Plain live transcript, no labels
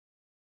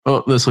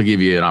Well, this will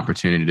give you an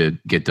opportunity to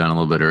get done a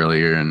little bit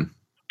earlier and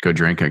go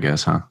drink, I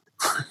guess, huh?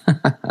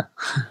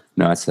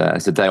 No, it's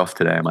a day off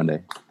today,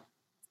 Monday.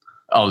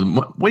 Oh,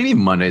 what do you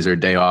mean Mondays are a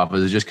day off?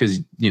 Is it just because,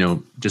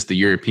 just the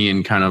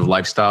European kind of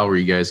lifestyle where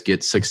you guys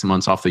get 6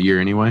 months off the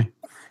year anyway?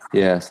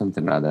 Yeah,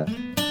 something like that.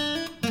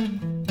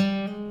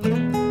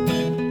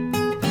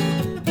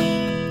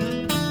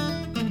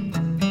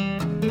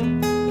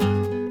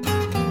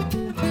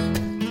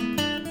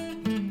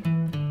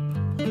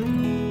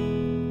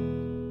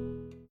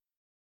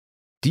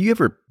 Do you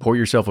ever pour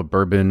yourself a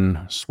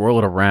bourbon, swirl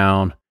it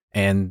around,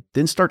 and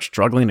then start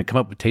struggling to come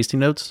up with tasting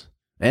notes?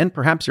 And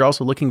perhaps you're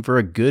also looking for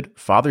a good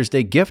Father's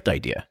Day gift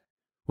idea.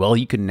 Well,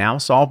 you can now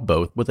solve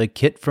both with a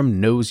kit from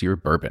Knows Your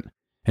Bourbon.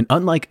 And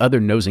unlike other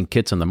nosing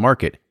kits on the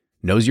market,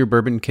 Knows Your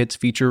Bourbon kits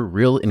feature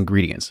real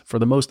ingredients for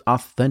the most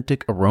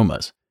authentic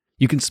aromas.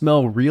 You can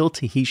smell real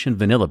Tahitian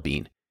vanilla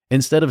bean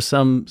instead of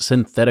some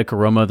synthetic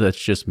aroma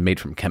that's just made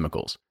from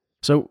chemicals.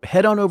 So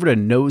head on over to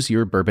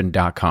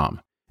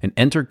knowsyourbourbon.com and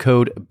enter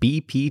code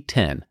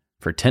BP10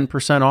 for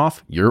 10%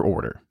 off your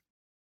order.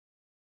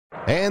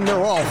 And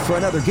they're off for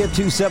another Give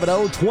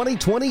 270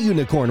 2020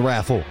 Unicorn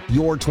Raffle.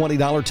 Your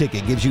 $20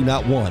 ticket gives you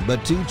not one,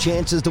 but two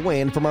chances to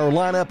win from our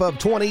lineup of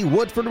 20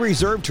 Woodford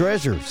Reserve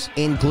treasures,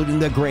 including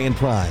the grand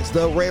prize,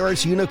 the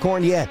rarest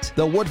unicorn yet,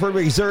 the Woodford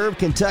Reserve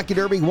Kentucky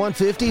Derby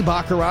 150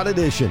 Baccarat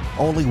Edition.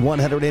 Only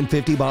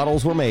 150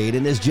 bottles were made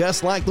and is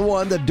just like the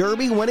one the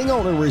Derby winning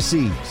owner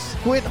receives.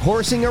 Quit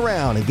horsing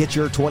around and get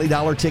your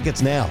 $20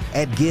 tickets now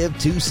at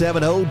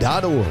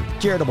give270.org.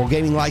 Charitable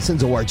Gaming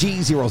License ORG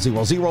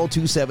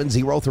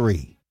 0002703.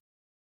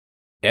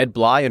 Ed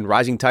Bly and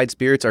Rising Tide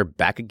Spirits are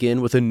back again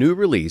with a new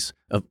release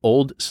of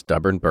Old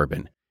Stubborn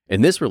Bourbon.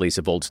 And this release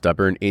of Old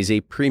Stubborn is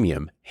a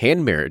premium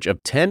hand marriage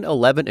of 10,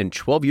 11, and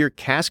 12-year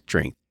cask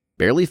strength,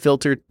 barely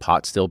filtered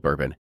pot still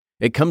bourbon.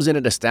 It comes in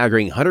at a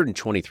staggering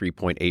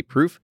 123.8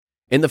 proof,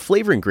 and the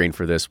flavoring grain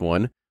for this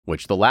one,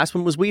 which the last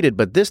one was wheated,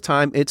 but this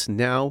time it's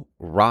now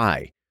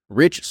rye.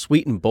 Rich,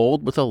 sweet, and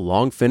bold with a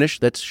long finish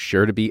that's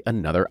sure to be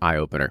another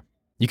eye-opener.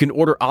 You can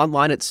order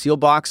online at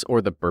Sealbox or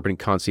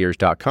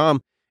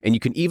thebourbonconcierge.com, and you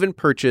can even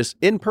purchase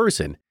in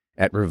person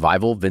at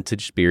Revival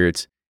Vintage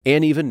Spirits,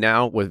 and even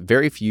now with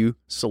very few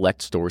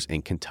select stores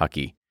in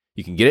Kentucky.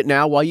 You can get it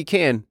now while you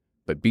can,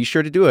 but be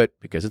sure to do it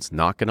because it's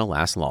not going to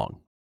last long.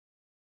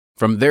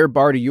 From their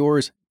bar to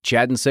yours,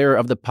 Chad and Sarah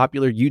of the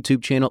popular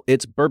YouTube channel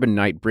It's Bourbon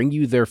Night bring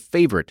you their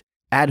favorite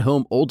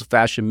at-home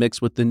old-fashioned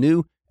mix with the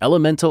new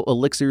Elemental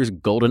Elixirs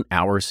Golden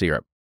Hour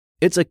Syrup.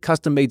 It's a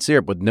custom-made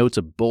syrup with notes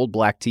of bold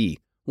black tea,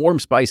 warm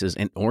spices,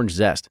 and orange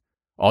zest.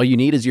 All you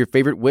need is your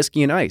favorite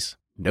whiskey and ice.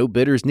 No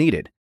bitters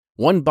needed.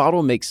 One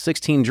bottle makes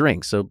 16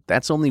 drinks, so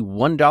that's only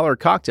 $1 a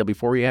cocktail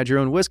before you add your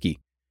own whiskey.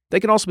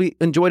 They can also be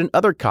enjoyed in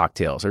other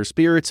cocktails or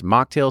spirits,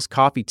 mocktails,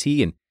 coffee,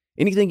 tea, and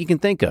anything you can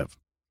think of.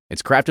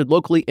 It's crafted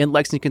locally in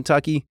Lexington,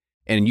 Kentucky,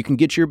 and you can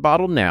get your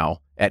bottle now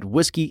at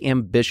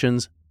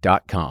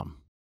whiskeyambitions.com.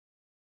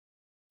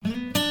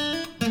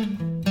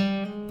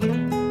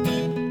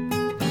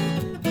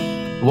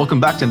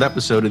 Welcome back to the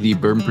episode of the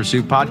Bourbon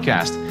Pursuit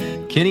Podcast.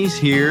 Kenny's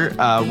here.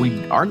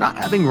 We are not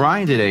having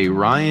Ryan today.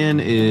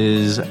 Ryan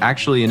is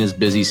actually in his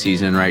busy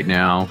season right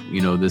now.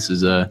 This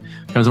is one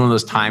of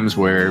those times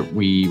where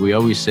we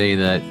always say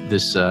that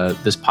this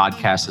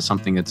podcast is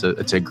something it's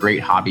a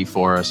great hobby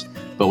for us,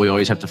 but we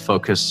always have to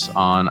focus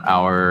on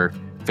our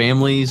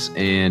families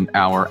and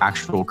our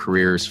actual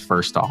careers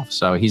first off.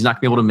 So he's not going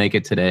to be able to make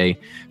it today,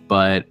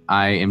 but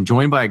I am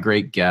joined by a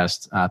great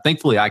guest.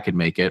 Thankfully, I could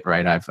make it,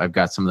 right? I've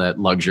got some of that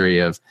luxury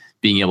of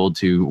being able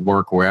to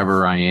work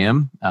wherever I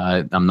am.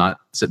 I'm not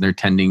sitting there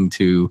tending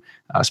to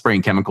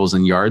spraying chemicals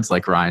in yards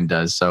like Ryan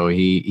does. So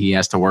he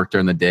has to work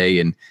during the day,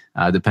 and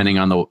depending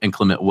on the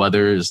inclement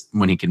weather is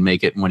when he can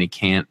make it and when he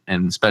can't.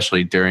 And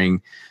especially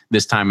during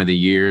this time of the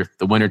year,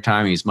 the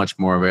wintertime, he's much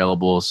more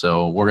available.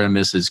 So we're going to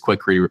miss his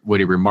quick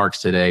witty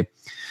remarks today.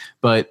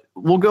 But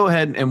we'll go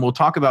ahead and we'll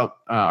talk about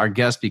our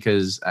guest,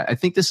 because I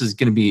think this is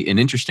going to be an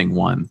interesting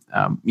one.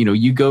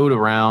 You go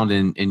around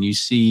and you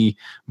see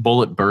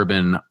Bulleit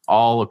bourbon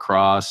all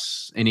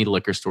across any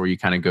liquor store you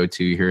kind of go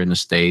to here in the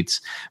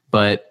States.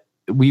 But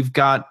we've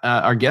got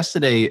our guest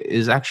today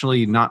is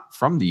actually not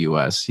from the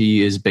U.S.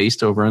 He is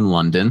based over in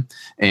London,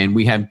 and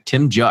we have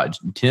Tim Judge.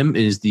 Tim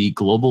is the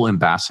global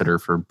ambassador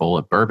for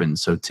Bulleit bourbon.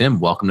 So Tim,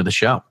 welcome to the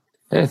show.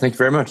 Yeah, thank you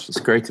very much. It's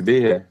great to be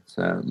here. It's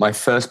my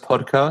first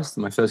podcast,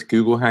 my first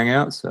Google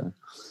Hangout. So,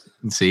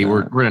 see,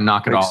 we're going to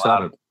knock it all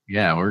out.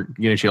 Yeah, we're going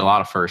to get you a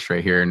lot of firsts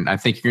right here, and I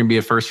think you're going to be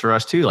a first for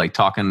us too. Like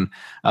talking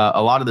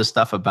a lot of this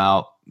stuff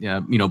about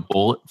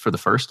Bulleit for the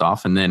first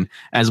off, and then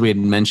as we had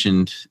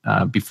mentioned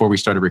before we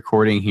started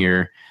recording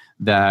here,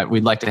 that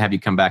we'd like to have you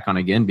come back on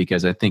again,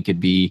 because I think it'd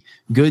be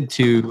good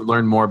to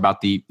learn more about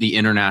the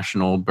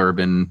international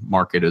bourbon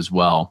market as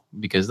well,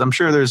 because I'm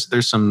sure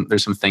there's some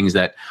things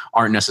that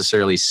aren't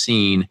necessarily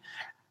seen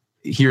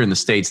here in the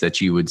States that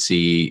you would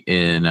see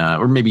in,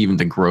 or maybe even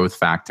the growth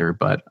factor.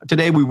 But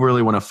today we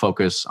really want to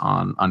focus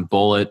on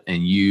Bulleit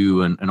and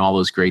you and all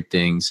those great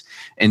things.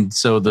 And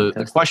so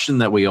the question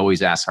that we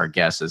always ask our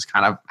guests is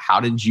kind of, how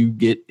did you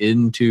get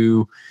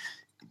into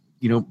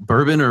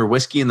bourbon or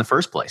whiskey in the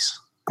first place?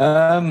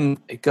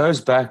 It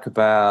goes back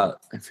about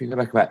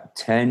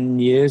 10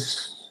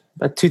 years,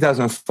 about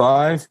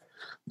 2005.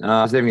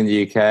 I was living in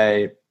the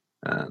UK.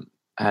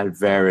 I had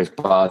various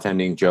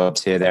bartending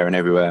jobs here, there, and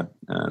everywhere.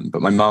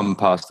 But my mum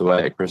passed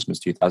away at Christmas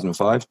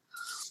 2005.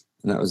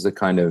 And that was the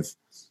kind of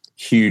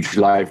huge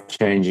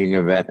life-changing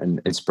event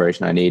and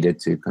inspiration I needed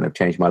to kind of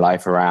change my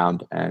life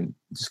around and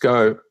just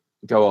go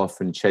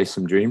off and chase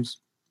some dreams.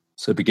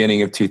 So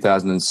beginning of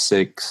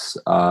 2006,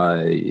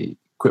 I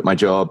quit my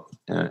job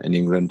in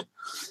England.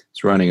 I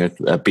was running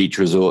a beach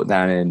resort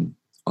down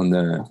on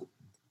the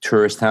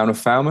tourist town of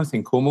Falmouth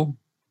in Cornwall,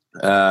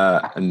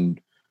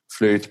 and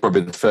flew to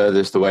probably the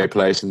furthest away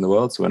place in the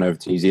world. So went over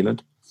to New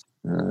Zealand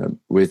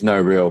with no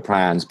real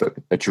plans, but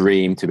a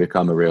dream to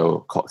become a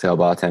real cocktail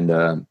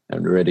bartender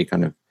and really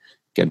kind of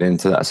get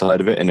into that side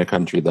of it in a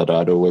country that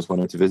I'd always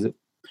wanted to visit.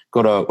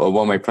 Got a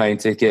one-way plane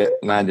ticket,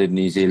 landed in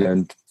New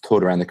Zealand,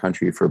 toured around the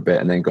country for a bit,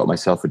 and then got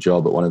myself a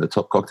job at one of the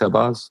top cocktail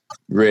bars.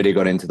 Really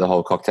got into the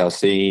whole cocktail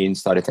scene,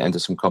 started to enter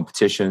some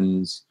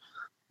competitions,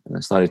 and I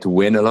started to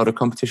win a lot of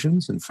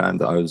competitions and found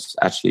that I was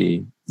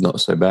actually not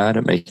so bad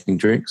at making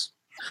drinks.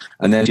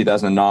 And then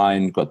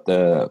 2009, got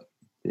the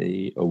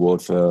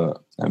award for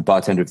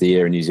Bartender of the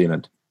Year in New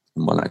Zealand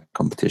and won that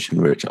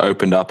competition, which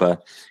opened up a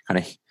kind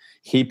of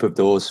heap of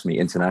doors for me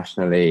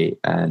internationally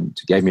and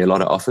gave me a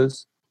lot of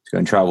offers to go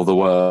and travel the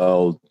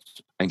world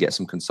and get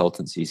some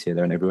consultancies here,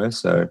 there, and everywhere.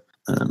 So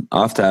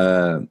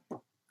after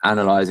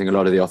analyzing a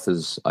lot of the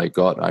offers I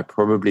got, I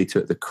probably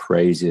took the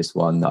craziest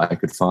one that I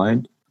could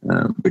find,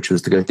 which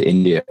was to go to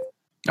India.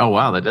 Oh,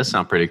 wow. That does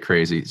sound pretty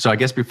crazy. So I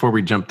guess before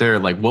we jump there,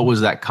 like what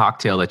was that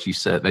cocktail that you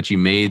said that you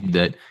made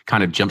that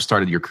kind of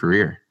jump-started your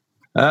career?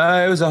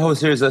 It was a whole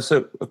series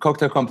of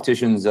cocktail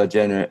competitions are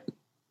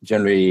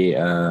generally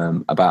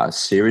about a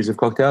series of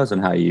cocktails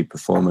and how you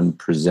perform and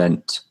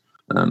present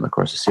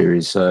across a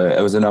series. So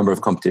it was a number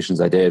of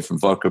competitions I did, from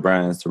vodka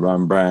brands to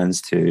rum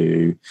brands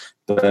to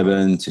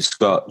bourbon to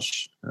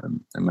scotch.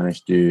 I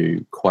managed to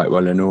do quite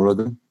well in all of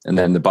them. And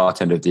then the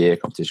Bartender of the Year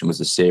competition was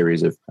a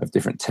series of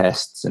different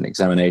tests and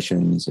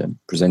examinations and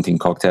presenting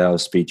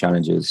cocktails, speed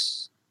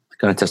challenges,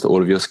 kind of test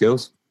all of your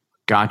skills.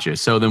 Gotcha.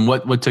 So then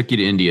what took you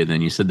to India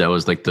then? You said that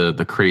was like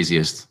the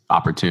craziest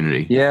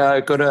opportunity. Yeah, I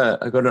got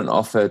an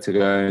offer to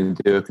go and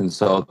do a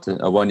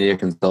 1-year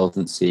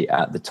consultancy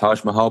at the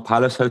Taj Mahal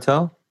Palace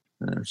Hotel.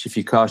 Which, if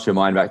you cast your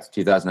mind back to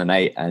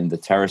 2008 and the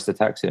terrorist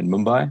attacks in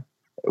Mumbai,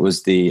 it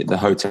was the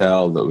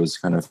hotel that was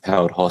kind of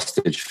held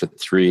hostage for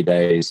 3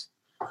 days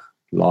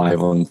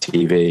live on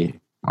TV.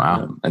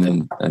 Wow.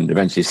 And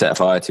eventually set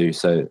fire to.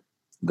 So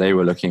they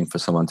were looking for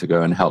someone to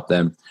go and help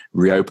them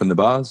reopen the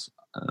bars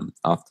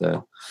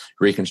after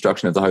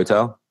reconstruction of the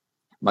hotel.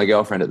 My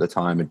girlfriend at the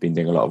time had been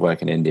doing a lot of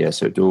work in India,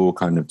 so it all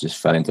kind of just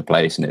fell into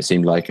place, and it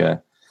seemed like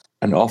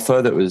an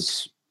offer that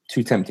was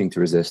too tempting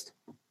to resist.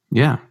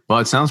 Yeah. Well,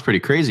 it sounds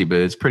pretty crazy, but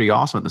it's pretty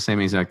awesome at the same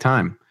exact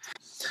time.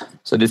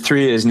 So I did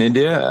 3 years in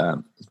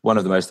India. One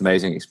of the most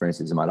amazing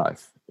experiences in my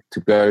life. To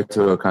go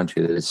to a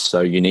country that is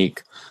so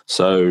unique,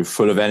 so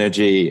full of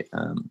energy,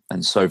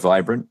 and so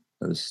vibrant.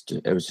 It was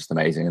just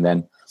amazing. And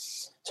then,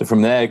 so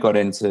from there, I got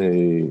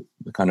into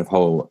the kind of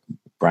whole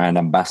brand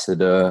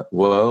ambassador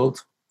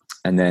world.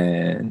 And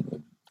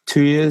then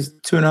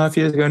 2.5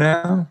 years ago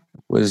now,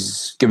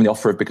 was given the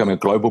offer of becoming a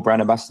global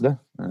brand ambassador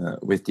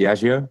with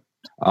Diageo.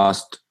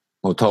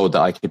 Told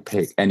that I could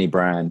pick any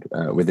brand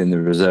within the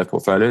reserve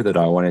portfolio that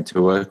I wanted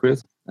to work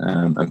with,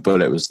 and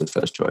Bulleit was the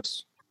first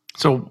choice.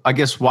 So I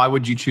guess why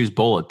would you choose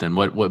Bulleit then?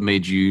 What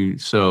made you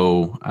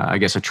so,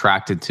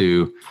 attracted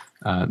to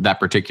that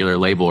particular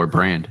label or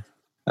brand?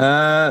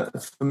 For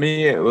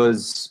me, it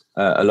was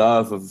a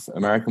love of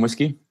American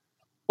whiskey.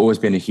 Always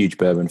been a huge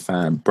bourbon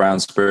fan. Brown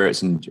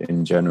spirits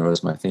in general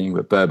is my thing,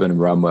 but bourbon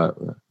and rum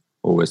were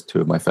always two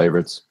of my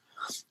favorites.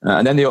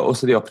 And then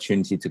also the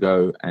opportunity to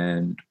go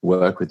and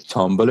work with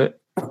Tom Bulleit.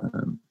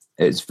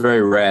 It's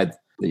very rare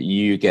that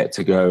you get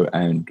to go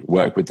and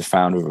work with the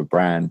founder of a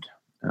brand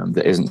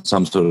that isn't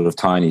some sort of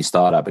tiny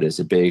startup, but it's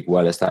a big,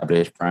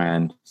 well-established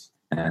brand.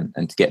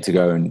 And to get to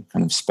go and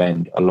kind of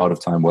spend a lot of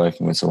time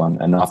working with someone.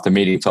 And after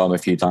meeting Tom a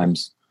few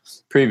times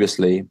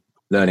previously,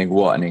 learning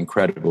what an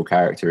incredible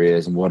character he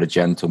is and what a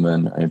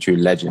gentleman and a true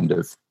legend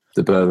of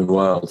the bourbon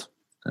world,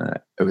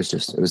 it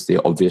was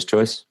the obvious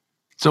choice.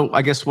 So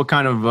I guess what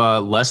kind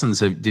of lessons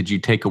did you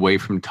take away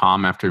from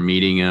Tom after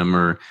meeting him,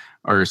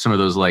 or some of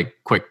those like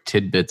quick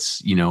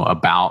tidbits,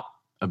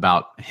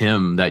 about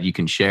him that you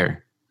can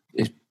share?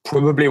 It's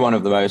probably one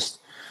of the most,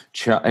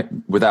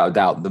 without a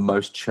doubt, the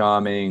most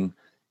charming,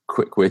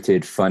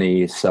 quick-witted,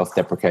 funny,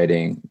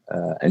 self-deprecating,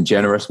 and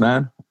generous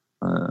man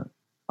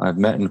I've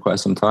met in quite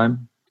some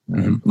time.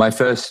 Mm-hmm.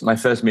 My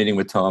first meeting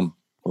with Tom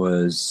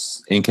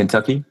was in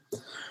Kentucky,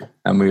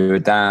 and we were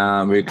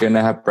going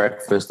to have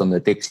breakfast on the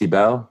Dixie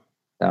Belle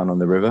down on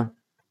the river.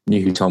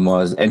 Knew who Tom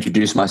was,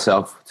 introduced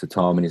myself to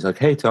Tom, and he's like,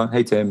 "Hey Tom,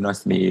 hey Tim, nice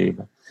to meet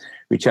you."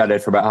 We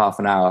chatted for about half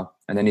an hour,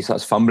 and then he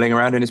starts fumbling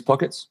around in his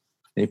pockets,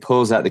 and he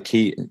pulls out the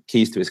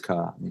keys to his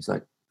car, and he's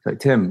like,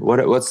 "Tim,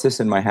 what's this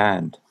in my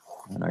hand?"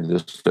 And I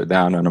just look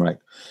down, and I'm like,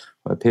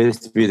 what appears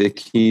to be the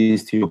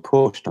keys to your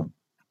Porsche, Tom.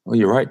 Oh,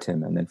 you're right,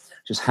 Tim. And then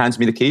just hands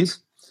me the keys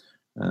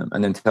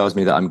and then tells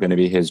me that I'm going to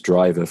be his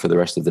driver for the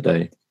rest of the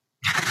day.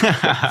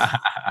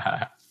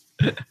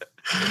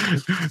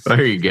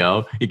 There you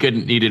go. He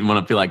didn't want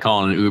to feel like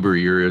calling an Uber.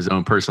 You're his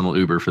own personal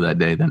Uber for that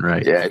day then,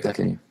 right? Yeah,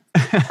 exactly.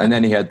 And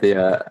then he had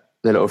the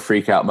little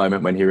freak out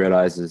moment when he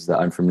realizes that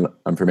I'm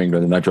from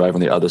England and I drive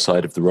on the other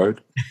side of the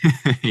road.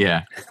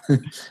 Yeah.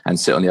 And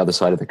sit on the other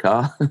side of the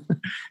car.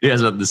 Yeah, I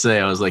was about to say,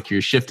 I was like,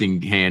 your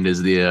shifting hand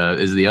is the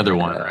other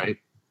one, right?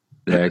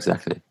 Yeah,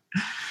 exactly.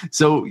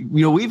 So,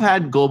 we've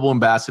had global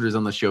ambassadors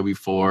on the show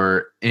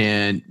before,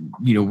 and,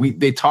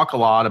 they talk a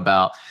lot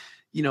about,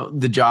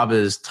 the job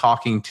is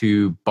talking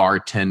to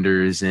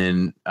bartenders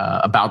and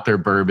about their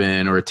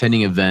bourbon or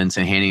attending events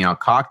and handing out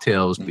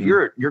cocktails. But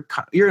you're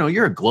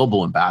a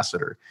global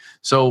ambassador.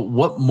 So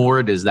what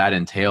more does that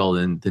entail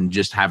than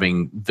just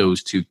having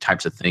those two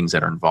types of things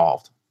that are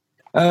involved?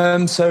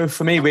 So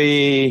for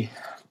me,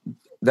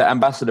 the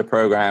ambassador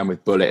program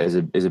with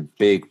Bulleit is a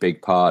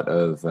big part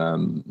of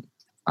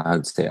I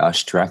would say our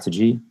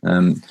strategy,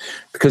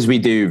 because we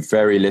do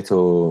very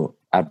little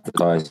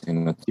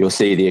advertising. You'll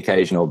see the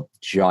occasional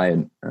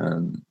giant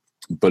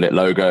Bulleit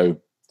logo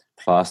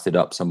plastered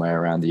up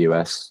somewhere around the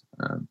US,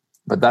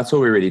 but that's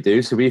all we really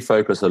do. So we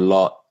focus a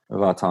lot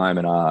of our time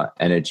and our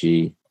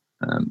energy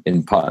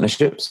in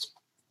partnerships,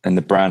 and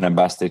the brand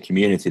ambassador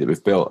community that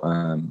we've built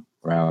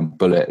around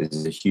Bulleit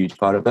is a huge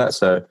part of that.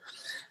 So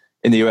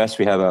in the US,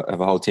 we have a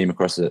whole team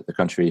across the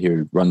country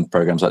who run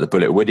programs like the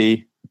Bulleit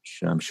Woody,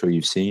 which I'm sure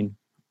you've seen.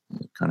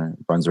 It kind of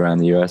runs around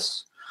the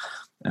US.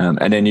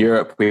 And in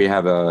Europe, we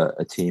have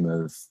a team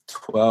of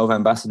 12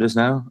 ambassadors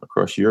now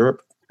across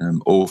Europe,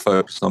 all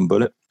focused on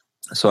Bulleit.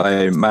 So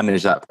I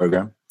manage that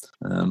program.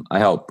 I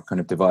help kind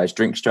of devise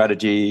drink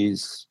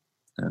strategies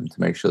to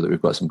make sure that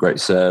we've got some great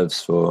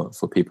serves for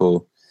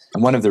people.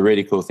 And one of the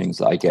really cool things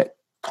that I get,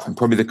 and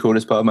probably the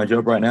coolest part of my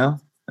job right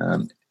now,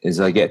 is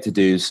I get to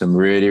do some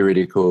really,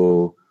 really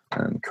cool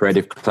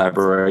creative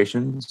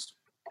collaborations.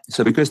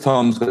 So because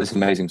Tom's got this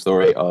amazing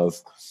story of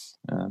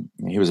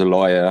he was a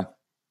lawyer,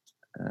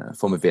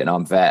 former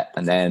Vietnam vet,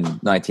 and then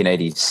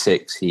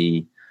 1986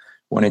 he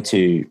wanted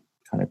to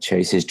kind of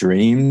chase his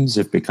dreams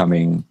of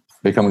becoming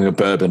a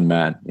bourbon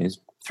man. He's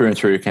through and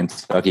through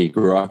Kentucky,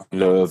 grew up in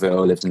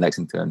Louisville, lived in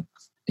Lexington.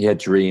 He had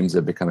dreams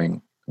of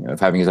of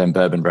having his own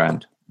bourbon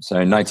brand. So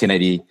in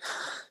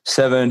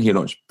 1987 he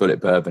launched Bulleit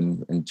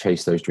Bourbon and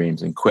chased those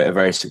dreams and quit a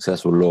very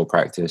successful law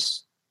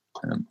practice.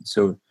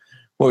 So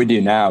what we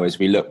do now is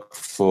we look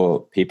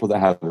for people that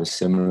have a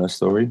similar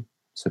story.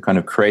 So kind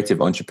of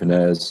creative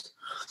entrepreneurs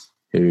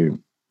who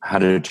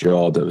had a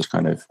job that was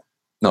kind of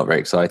not very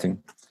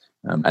exciting,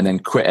 and then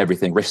quit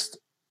everything, risked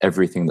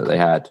everything that they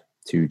had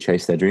to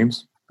chase their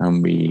dreams.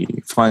 And we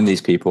find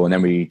these people, and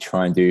then we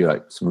try and do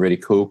like some really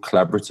cool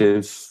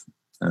collaborative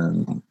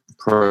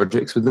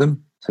projects with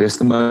them. So I guess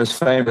the most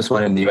famous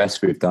one in the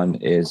US we've done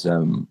is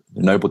the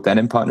Noble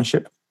Denim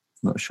partnership.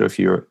 I'm not sure if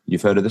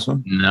you've heard of this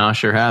one. No, I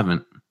sure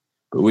haven't.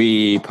 But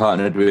we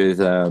partnered with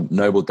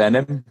Noble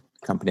Denim,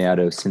 a company out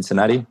of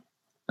Cincinnati,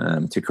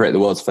 to create the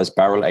world's first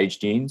barrel-aged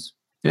jeans.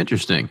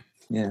 Interesting.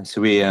 Yeah, so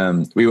we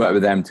worked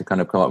with them to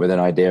kind of come up with an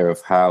idea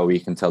of how we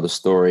can tell the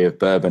story of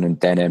bourbon and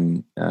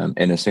denim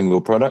in a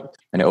single product.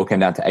 And it all came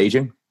down to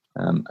aging,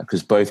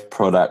 because both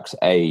products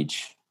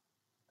age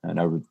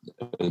and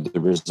the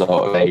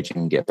result of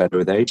aging get better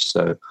with age.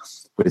 So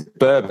with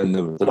bourbon,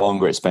 the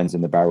longer it spends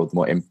in the barrel, the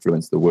more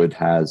influence the wood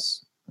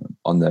has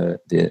on the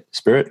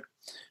spirit.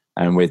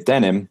 And with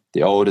denim,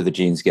 the older the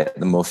jeans get,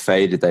 the more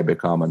faded they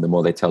become and the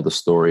more they tell the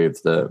story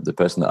of the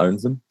person that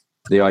owns them.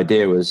 The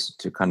idea was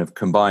to kind of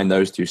combine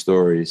those two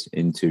stories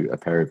into a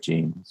pair of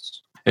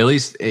jeans. At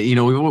least,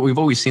 we've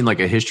always seen like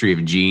a history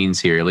of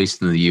jeans here, at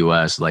least in the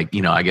US. Like,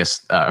 I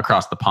guess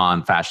across the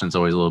pond, fashion's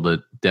always a little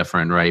bit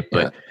different, right?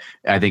 But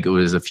yeah. I think it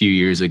was a few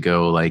years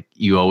ago, like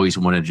you always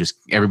want to just,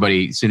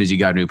 everybody, as soon as you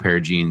got a new pair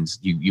of jeans,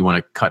 you want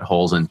to cut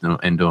holes into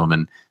them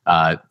and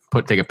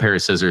take a pair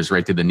of scissors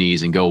right through the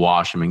knees and go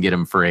wash them and get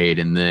them frayed.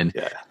 And then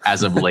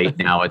as of late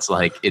now, it's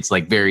like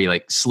very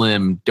like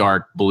slim,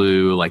 dark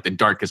blue, like the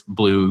darkest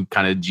blue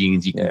kind of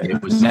jeans you can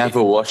get.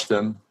 Never wash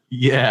them.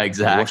 Yeah,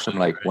 exactly. I wash them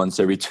like once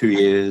every 2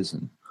 years.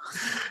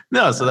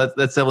 No, so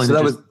that's definitely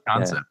the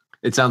concept.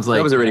 Yeah. It sounds like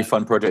that was a really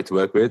fun project to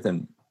work with,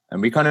 and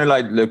we kind of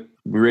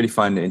we really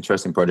find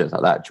interesting projects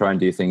like that. Try and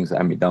do things that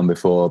haven't been done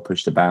before,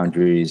 push the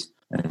boundaries,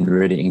 and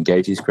really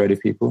engage these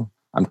creative people.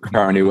 I'm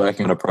currently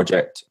working on a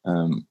project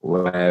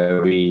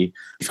where we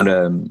found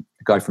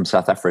a guy from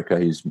South Africa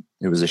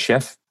who was a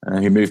chef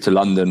who moved to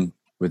London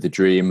with the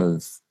dream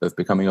of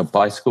becoming a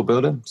bicycle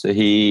builder. So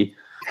he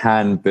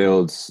hand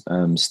builds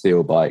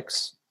steel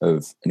bikes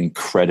of an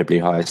incredibly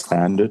high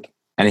standard.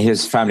 And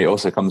his family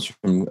also comes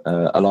from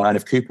a line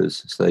of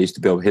Coopers. So they used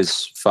to build,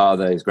 his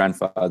father, his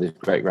grandfather, his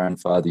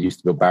great-grandfather used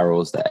to build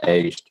barrels that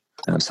aged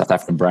South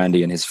African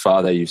brandy, and his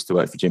father used to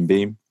work for Jim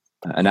Beam.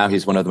 And now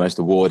he's one of the most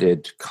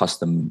awarded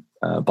custom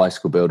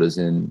bicycle builders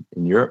in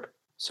Europe.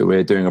 So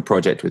we're doing a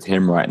project with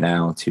him right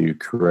now to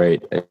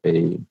create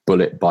a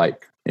Bulleit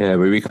bike Yeah,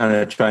 we kind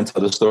of try and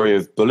tell the story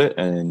of Bulleit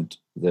and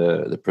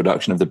the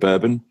production of the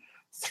bourbon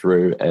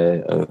through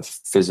a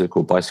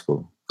physical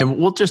bicycle. And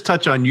we'll just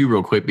touch on you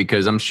real quick,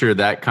 because I'm sure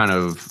that kind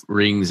of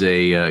rings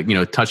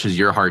touches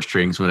your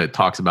heartstrings when it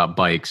talks about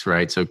bikes,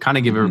 right? So kind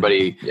of give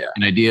everybody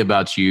an idea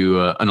about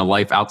you and a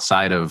life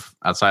outside of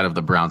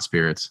the brown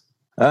spirits.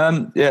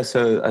 So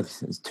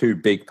there's two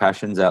big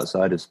passions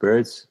outside of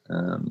spirits,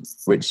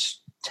 which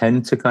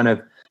tend to kind of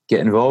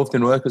get involved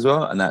in work as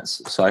well, and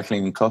that's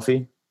cycling and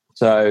coffee.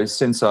 So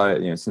since I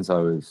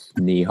was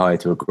knee high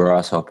to a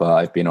grasshopper,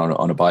 I've been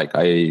on a bike.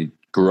 I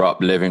grew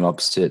up living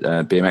opposite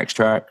a BMX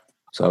track,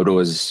 so I would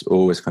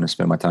always kind of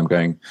spend my time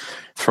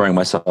throwing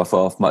myself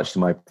off, much to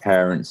my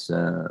parents'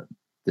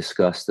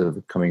 disgust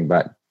of coming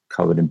back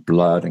covered in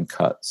blood and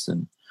cuts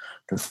and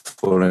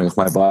falling off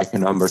my bike a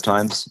number of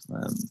times.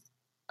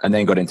 And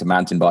then got into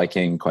mountain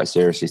biking quite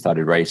seriously,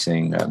 started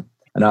racing, and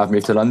now I've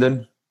moved to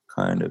London.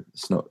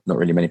 It's not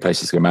really many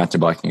places to go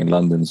mountain biking in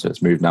London, so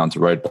it's moved now to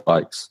road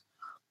bikes.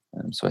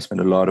 So I spend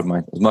as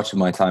much of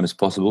my time as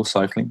possible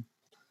cycling,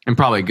 and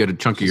probably a good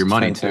chunk of your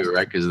money too,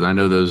 right? Because I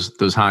know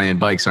those high end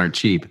bikes aren't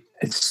cheap.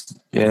 It's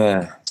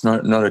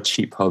not a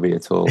cheap hobby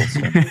at all.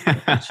 So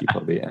a cheap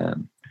hobby. I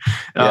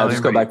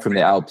just got back from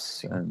the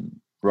Alps and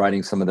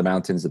riding some of the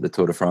mountains that the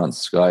Tour de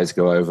France guys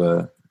go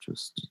over.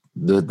 Just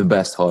the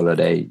best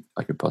holiday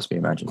I could possibly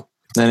imagine.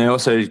 Then I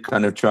also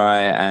kind of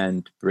try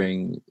and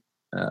bring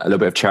a little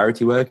bit of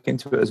charity work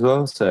into it as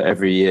well. So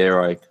every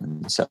year I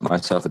can set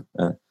myself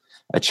a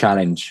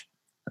challenge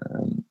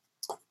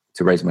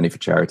to raise money for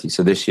charity.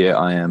 So this year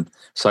I am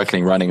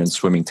cycling, running, and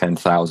swimming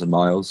 10,000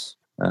 miles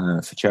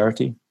for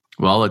charity.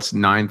 Well, it's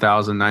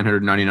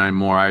 9,999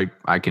 more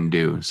I can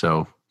do.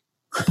 So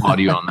applaud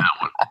you on that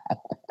one.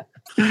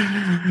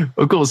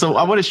 Well, cool. So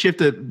I want to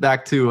shift it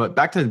back to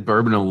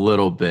bourbon a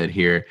little bit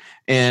here.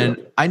 And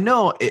sure. I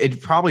know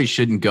it probably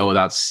shouldn't go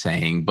without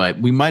saying, but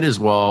we might as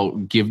well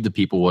give the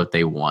people what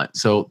they want.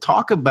 So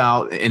talk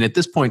about, and at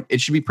this point,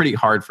 it should be pretty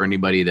hard for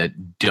anybody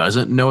that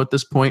doesn't know at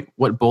this point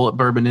what Bulleit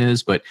bourbon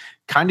is, but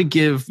kind of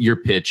give your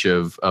pitch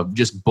of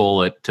just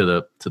Bulleit to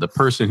the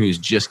person who's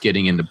just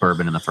getting into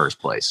bourbon in the first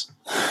place.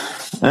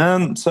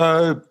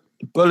 So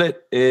Bulleit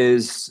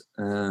is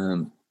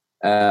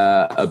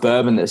a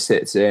bourbon that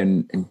sits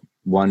in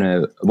one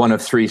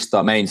of three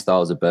main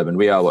styles of bourbon.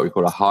 We are what we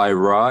call a high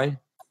rye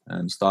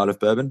style of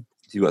bourbon.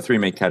 So you've got three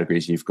main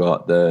categories. You've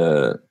got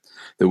the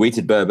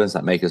wheated bourbons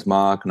like Maker's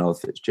Mark and Old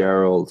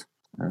Fitzgerald,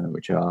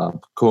 which are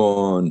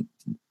corn,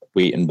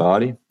 wheat, and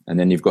barley. And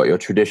then you've got your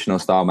traditional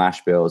style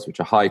mash bills, which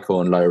are high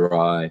corn, low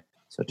rye,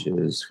 such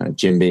as kind of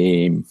Jim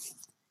Beam,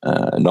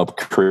 Knob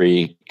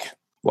Creek,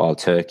 Wild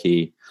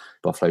Turkey,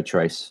 Buffalo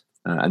Trace.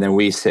 And then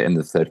we sit in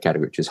the third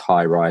category, which is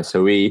high rye.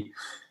 So we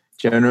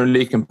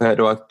generally, compared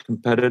to our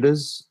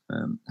competitors,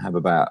 have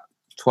about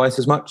twice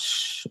as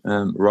much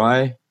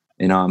rye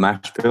in our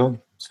mash bill.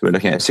 So we're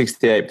looking at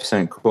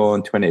 68%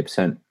 corn,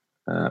 28%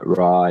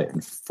 rye,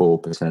 and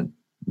 4%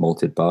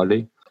 malted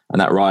barley. And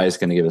that rye is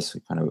going to give us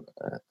kind of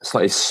a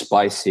slightly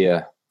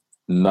spicier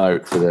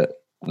note for the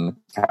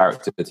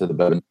character to the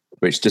bourbon,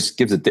 which just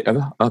gives a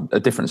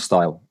different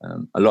style.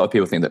 A lot of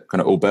people think that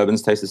kind of all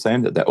bourbons taste the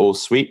same, that they're all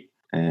sweet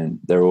and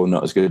they're all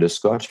not as good as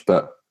Scotch.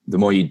 But the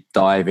more you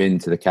dive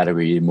into the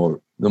category,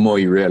 the more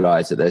you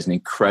realize that there's an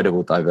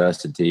incredible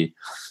diversity,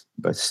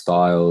 both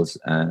styles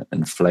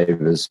and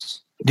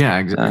flavors. Yeah,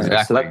 exactly.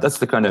 So that's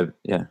the kind of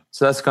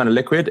So that's kind of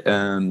liquid.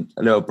 A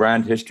little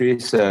brand history.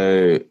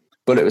 So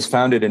Bulleit was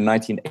founded in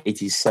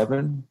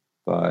 1987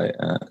 by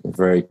a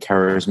very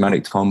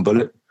charismatic Tom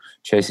Bulleit,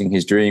 chasing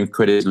his dream,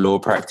 quit his law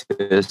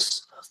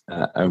practice,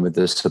 and with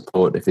the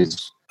support of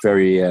his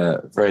very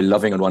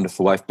loving and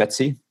wonderful wife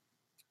Betsy,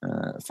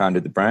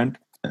 founded the brand.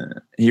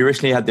 He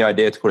originally had the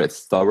idea to call it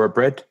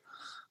Thoroughbred,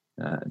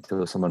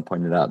 until someone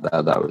pointed out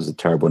that was a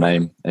terrible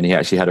name, and he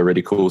actually had a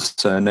really cool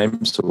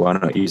surname, so why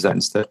not use that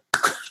instead?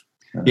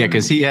 Yeah,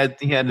 because he had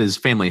his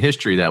family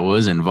history that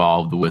was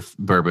involved with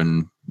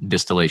bourbon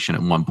distillation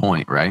at one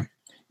point, right?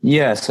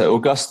 Yeah, so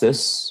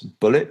Augustus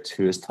Bulleit,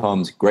 who is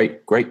Tom's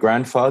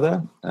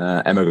great-grandfather,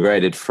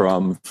 emigrated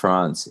from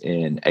France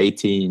in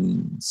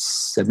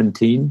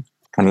 1817,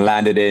 kind of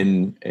landed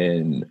in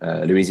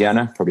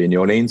Louisiana, probably in New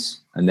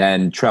Orleans, and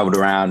then traveled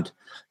around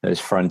those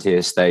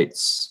frontier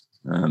states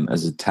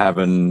as a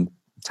tavern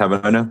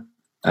owner.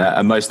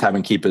 And most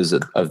tavern keepers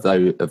of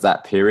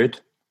that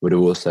period would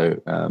have also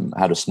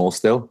had a small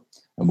still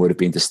and would have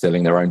been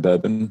distilling their own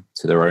bourbon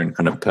to their own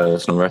kind of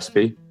personal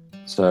recipe.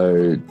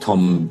 So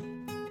Tom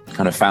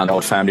kind of found the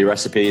old family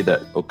recipe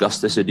that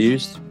Augustus had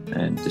used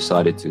and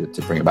decided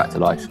to bring it back to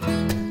life.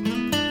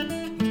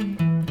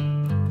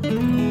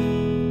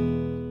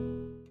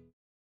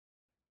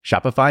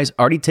 Shopify's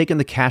already taken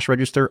the cash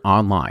register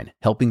online,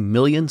 helping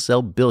millions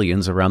sell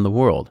billions around the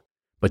world.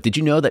 But did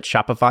you know that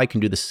Shopify can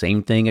do the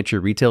same thing at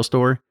your retail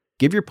store?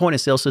 Give your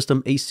point-of-sale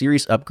system a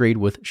serious upgrade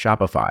with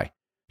Shopify.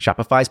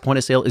 Shopify's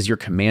point-of-sale is your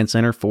command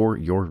center for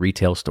your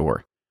retail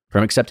store.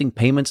 From accepting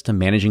payments to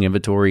managing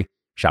inventory,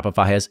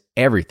 Shopify has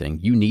everything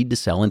you need to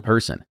sell in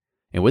person.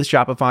 And with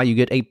Shopify, you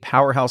get a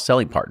powerhouse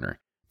selling partner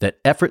that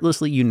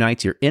effortlessly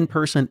unites your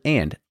in-person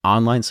and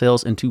online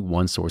sales into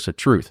one source of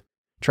truth.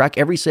 Track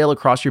every sale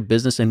across your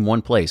business in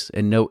one place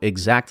and know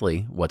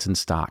exactly what's in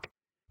stock.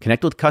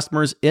 Connect with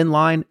customers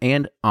in-line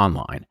and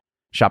online.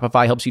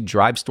 Shopify helps you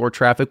drive store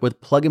traffic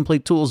with plug-and-play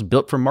tools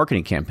built for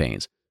marketing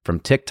campaigns, from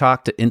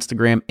TikTok to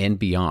Instagram and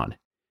beyond.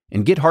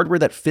 And get hardware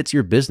that fits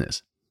your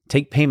business.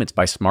 Take payments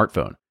by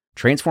smartphone.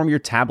 Transform your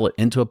tablet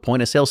into a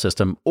point-of-sale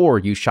system, or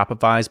use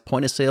Shopify's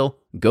point-of-sale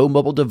Go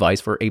mobile device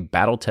for a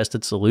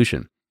battle-tested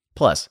solution.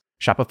 Plus,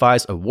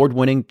 Shopify's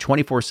award-winning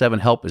 24/7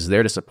 help is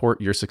there to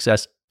support your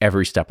success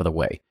every step of the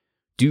way.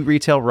 Do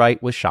retail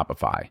right with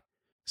Shopify.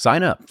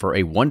 Sign up for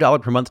a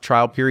 $1 per month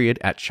trial period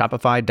at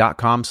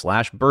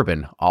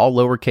shopify.com/bourbon, all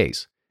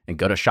lowercase, and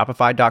go to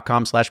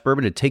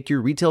shopify.com/bourbon to take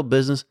your retail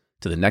business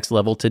to the next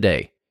level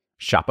today.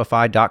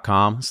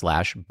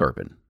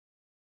 Shopify.com/bourbon.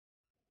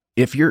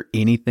 If you're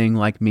anything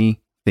like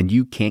me, then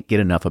you can't get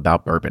enough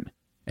about bourbon.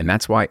 And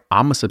that's why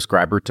I'm a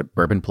subscriber to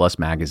Bourbon Plus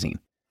magazine.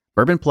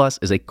 Bourbon Plus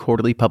is a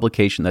quarterly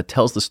publication that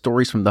tells the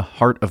stories from the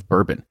heart of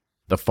bourbon,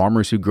 the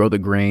farmers who grow the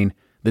grain,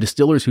 the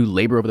distillers who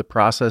labor over the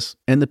process,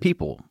 and the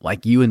people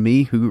like you and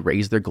me who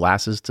raise their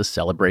glasses to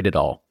celebrate it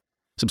all.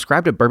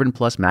 Subscribe to Bourbon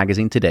Plus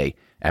magazine today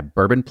at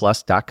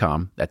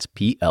bourbonplus.com, that's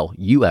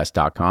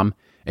PLUS.com,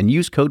 and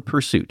use code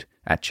PURSUIT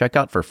at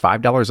checkout for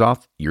 $5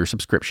 off your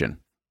subscription.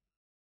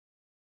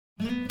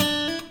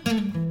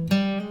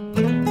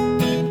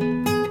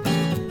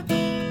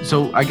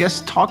 So I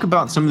guess talk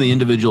about some of the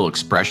individual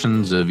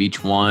expressions of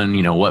each one,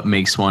 you know, what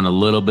makes one a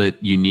little bit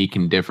unique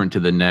and different to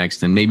the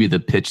next, and maybe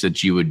the pitch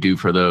that you would do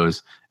for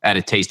those at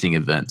a tasting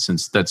event,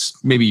 since that's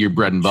maybe your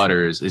bread and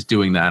butter is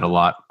doing that a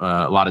lot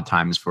of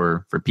times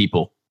for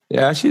people.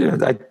 Yeah, actually,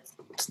 I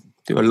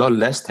do a lot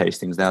less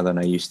tastings now than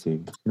I used to.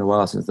 It's been a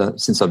while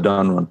since I've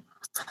done one.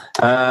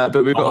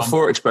 But we've got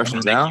 4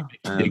 expressions now.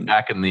 Dig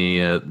back in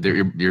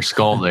your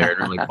skull there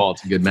and really call it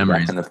some good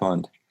memories. Back in the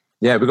pond.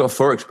 Yeah, we've got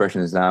 4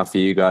 expressions now for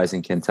you guys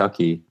in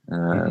Kentucky,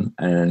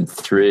 and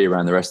 3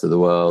 around the rest of the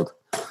world.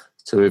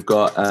 So we've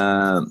got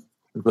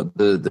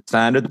the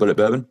standard bullet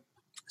bourbon.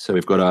 So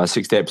we've got our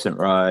 68%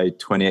 rye,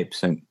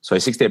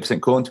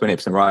 68% corn,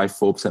 28% rye,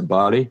 4%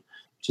 barley,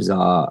 which is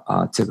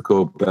our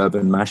typical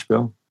bourbon mash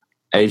bill,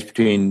 aged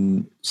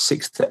between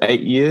 6 to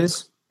 8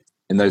 years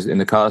in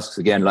the casks.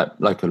 Again,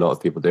 like a lot of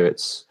people do,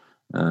 it's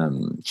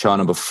char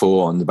number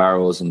 4 on the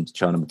barrels and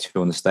char number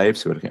 2 on the stave.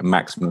 So we're looking at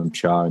maximum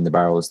char in the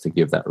barrels to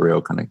give that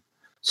real kind of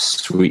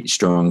sweet,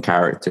 strong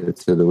character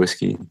to the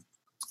whiskey.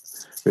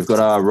 We've got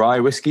our rye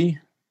whiskey,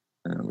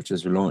 which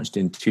was launched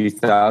in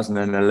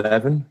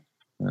 2011,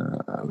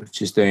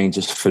 which is doing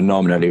just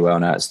phenomenally well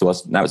now. It's the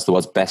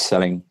world's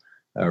best-selling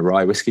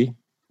rye whiskey,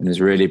 and has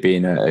really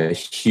been a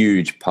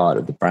huge part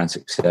of the brand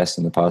success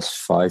in the past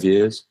 5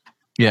 years.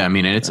 Yeah, I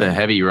mean, and it's a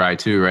heavy rye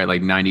too, right?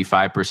 Like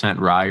 95%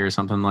 rye or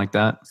something like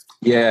that.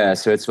 Yeah,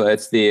 so it's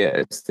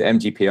the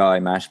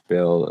MGPI mash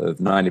bill of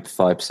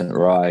 95%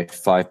 rye,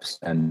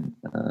 5%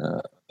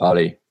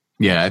 barley.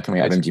 Yeah,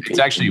 coming out of MGP. It's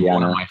actually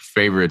one of my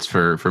favorites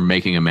for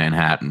making a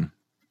Manhattan.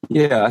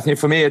 Yeah, I think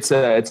for me it's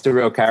a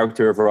real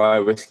character of rye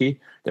whiskey.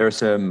 There are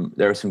some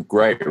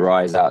great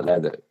ryes out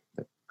there that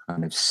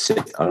kind of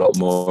sit a lot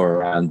more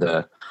around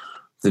the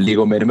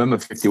legal minimum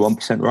of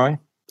 51% rye.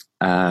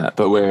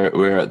 But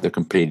we're at the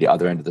completely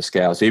other end of the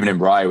scale. So even in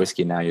rye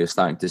whiskey now, you're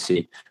starting to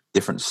see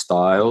different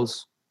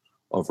styles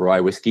of rye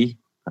whiskey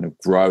kind of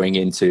growing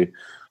into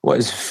what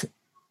is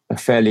a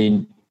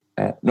fairly,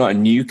 not a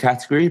new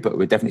category, but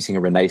we're definitely seeing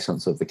a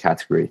renaissance of the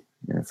category.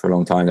 You know, for a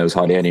long time, there was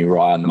hardly any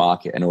rye on the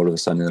market, and all of a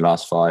sudden in the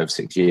last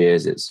 5-6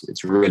 years,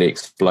 it's really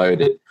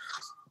exploded.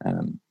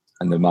 And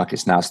the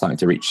market's now starting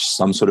to reach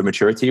some sort of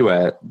maturity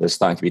where there's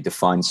starting to be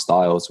defined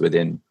styles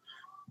within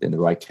the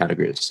rye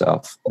category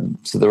itself.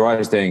 So the rye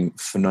is doing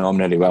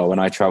phenomenally well. When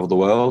I travel the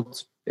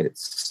world,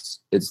 it's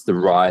the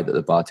rye that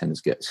the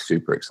bartenders get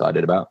super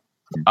excited about.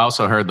 I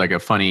also heard like a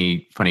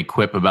funny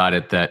quip about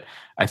it, that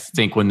I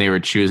think when they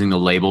were choosing the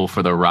label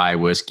for the rye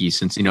whiskey,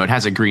 since, you know, it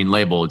has a green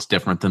label, it's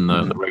different than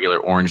the regular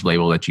orange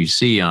label that you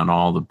see on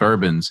all the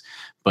bourbons,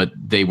 but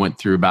they went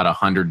through about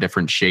 100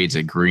 different shades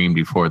of green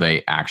before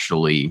they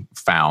actually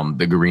found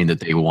the green that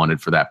they wanted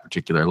for that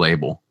particular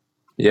label.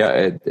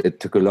 Yeah, it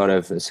took a lot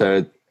of,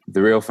 so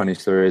the real funny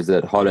story is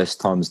that Hollis,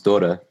 Tom's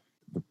daughter,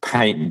 would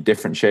paint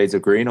different shades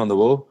of green on the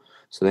wall.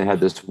 So they had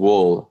this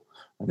wall,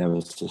 and there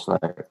was just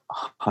like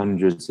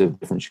hundreds of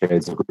different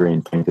shades of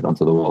green painted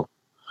onto the wall,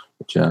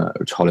 which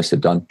Hollis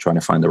had done, trying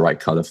to find the right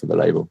color for the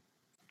label.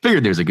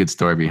 Figured there's a good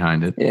story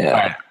behind it. Yeah. All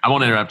right, I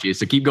won't interrupt you,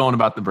 so keep going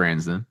about the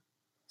brands then.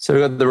 So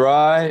we've got the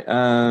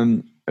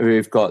rye.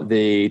 We've got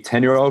the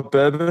 10-year-old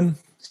bourbon.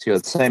 So you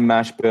got the same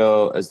mash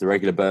bill as the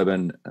regular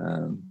bourbon,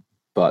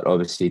 but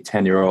obviously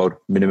 10-year-old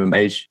minimum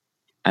age,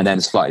 and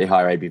then slightly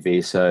higher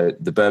ABV. So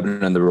the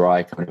bourbon and the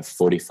rye kind of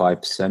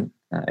 45%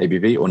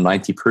 ABV or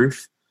 90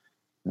 proof,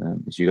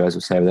 as you guys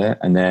will say over there.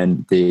 And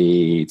then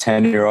the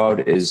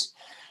 10-year-old is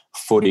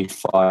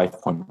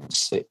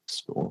 45.6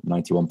 or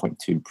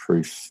 91.2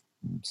 proof.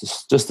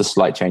 It's just a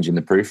slight change in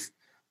the proof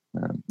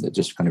that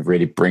just kind of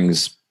really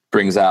brings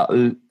out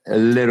a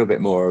little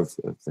bit more of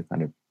the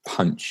kind of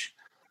punch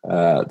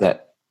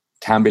that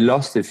can be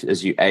lost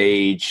as you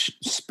age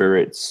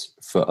spirits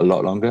for a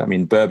lot longer. I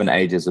mean, bourbon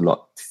ages a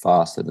lot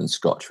faster than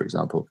Scotch, for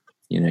example.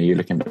 You're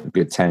looking at a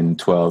good 10,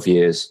 12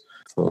 years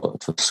for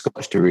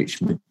Scotch to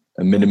reach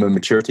a minimum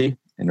maturity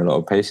in a lot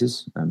of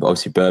places. But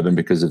obviously bourbon,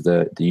 because of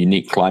the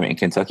unique climate in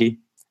Kentucky,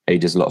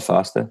 ages a lot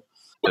faster.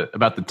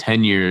 About the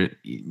 10-year,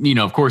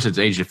 of course it's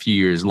aged a few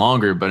years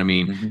longer, but I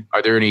mean,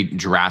 are there any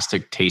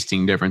drastic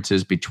tasting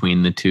differences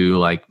between the two,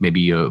 like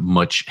maybe a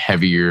much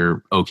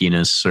heavier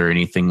oakiness or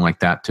anything like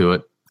that to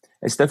it?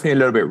 It's definitely a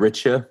little bit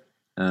richer.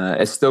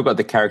 It's still got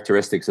the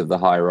characteristics of the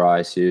high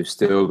rye, so you've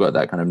still got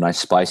that kind of nice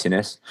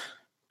spiciness,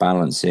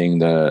 balancing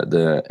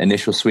the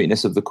initial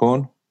sweetness of the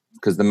corn,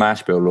 because the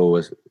mash bill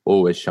will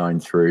always shine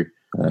through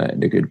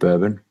in a good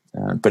bourbon.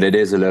 But it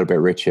is a little bit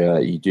richer.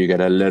 You do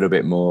get a little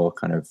bit more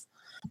kind of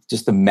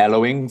just the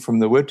mellowing from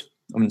the wood.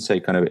 I wouldn't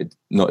say it's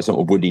not a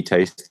woody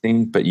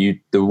tasting, but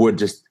the wood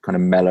just kind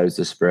of mellows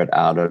the spirit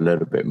out a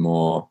little bit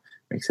more,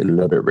 makes it a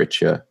little bit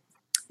richer,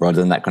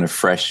 rather than that kind of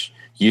fresh,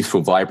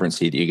 youthful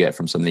vibrancy that you get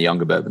from some of the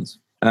younger bourbons.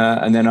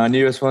 And then our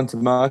newest one to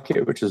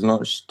market, which was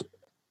launched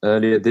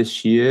earlier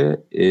this year,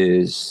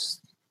 is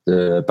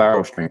the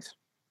Barrel Strength,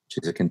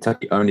 which is a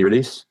Kentucky-only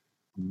release.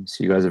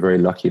 So you guys are very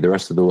lucky. The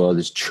rest of the world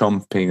is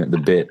chomping at the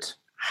bit.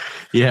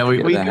 Yeah, we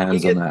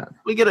get that.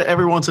 We get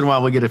every once in a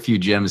while. We get a few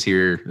gems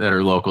here that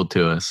are local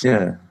to us.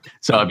 Yeah.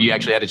 So have you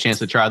actually had a chance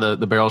to try the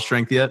Barrel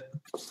Strength yet?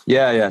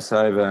 Yeah. So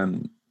I've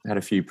had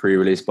a few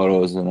pre-release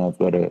bottles, and I've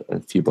got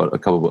a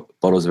couple of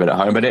bottles of it at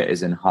home. But it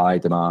is in high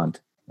demand.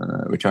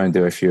 We're trying to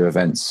do a few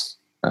events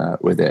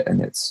with it,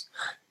 and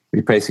we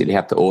basically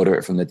have to order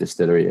it from the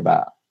distillery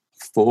about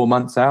 4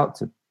 months out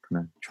to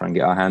kind of try and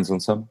get our hands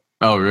on some.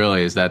 Oh,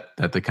 really? Is that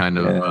the kind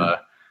of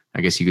I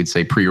guess you could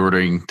say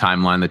pre-ordering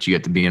timeline that you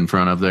get to be in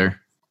front of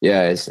there?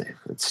 Yeah,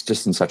 it's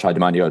just in such high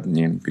demand.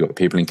 You've got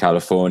people in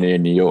California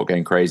and New York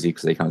going crazy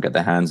because they can't get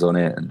their hands on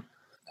it. And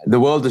the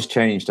world has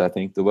changed, I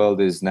think. The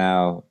world is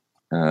now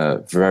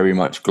very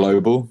much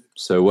global.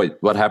 So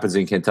what happens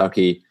in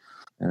Kentucky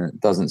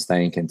doesn't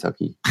stay in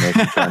Kentucky. If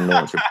you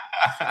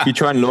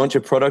try and launch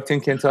a product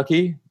in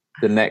Kentucky,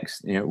 the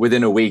next,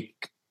 within a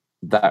week,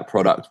 that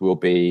product will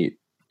be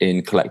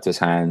in collectors'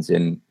 hands,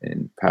 in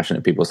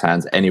passionate people's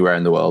hands, anywhere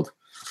in the world.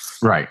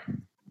 Right.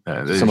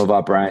 Some of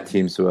our brand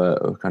teams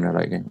were kind of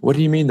like, what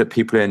do you mean that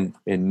people in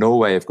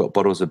Norway have got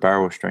bottles of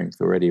Barrel Strength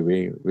already?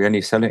 We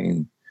only sell it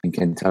in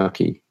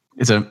Kentucky.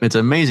 It's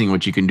amazing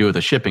what you can do with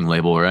a shipping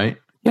label, right?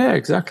 Yeah,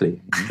 exactly.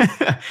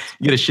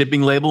 You get a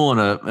shipping label and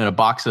a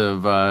box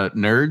of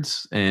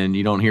nerds, and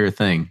you don't hear a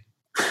thing.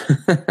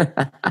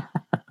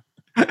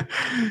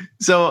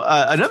 So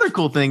another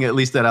cool thing, at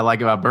least that I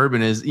like about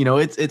bourbon, is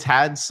it's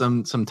had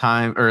some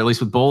time, or at least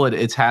with Bulleit,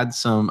 it's had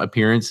some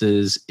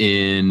appearances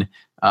in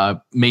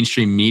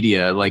mainstream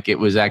media. Like it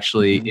was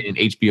actually in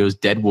HBO's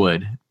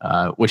Deadwood,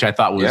 which I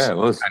thought was kind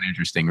of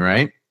interesting,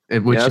 right?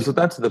 So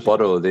that's the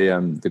bottle,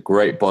 the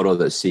great bottle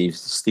that Steve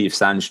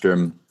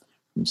Sandstrom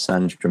from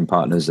Sandstrom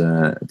Partners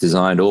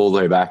designed all the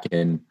way back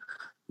in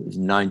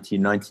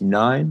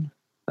 1999.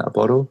 That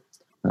bottle.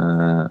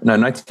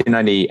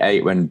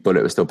 1998, when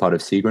Bulleit was still part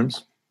of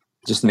Seagram's.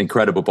 Just an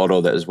incredible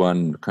bottle that has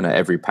won kind of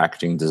every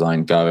packaging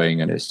design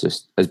going, and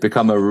has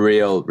become a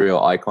real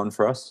icon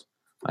for us.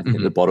 I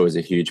think the bottle is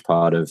a huge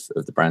part of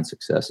the brand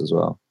success as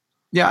well.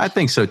 Yeah, I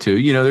think so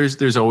too.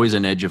 There's always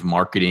an edge of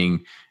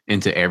marketing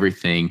into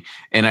everything,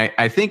 and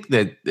I think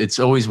that it's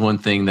always one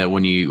thing that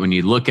when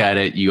you look at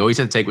it, you always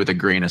have to take with a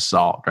grain of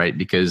salt, right?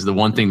 Because the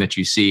one thing that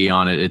you see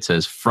on it, it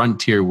says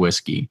Frontier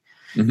Whiskey.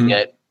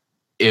 Yet,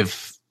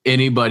 if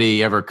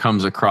anybody ever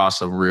comes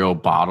across a real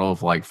bottle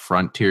of like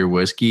Frontier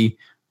Whiskey,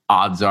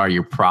 odds are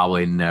you're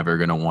probably never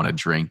going to want to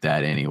drink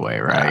that anyway,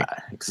 right?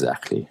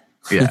 Exactly.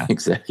 Yeah,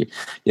 exactly.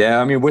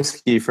 Yeah, I mean,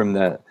 whiskey from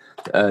the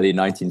early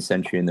 19th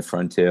century in the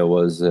frontier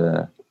was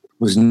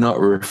not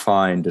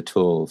refined at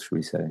all, should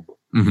we say?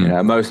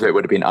 Most of it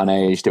would have been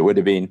unaged. It would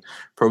have been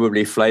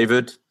probably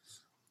flavored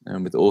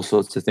with all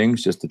sorts of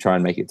things just to try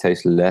and make it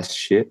taste less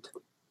shit.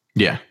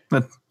 Yeah,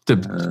 to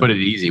put it the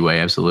easy way,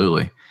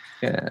 absolutely.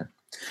 Yeah.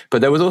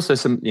 But there was also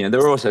there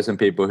were also some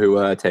people who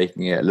were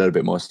taking it a little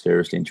bit more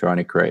seriously and trying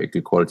to create a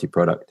good quality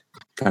product.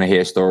 Kind of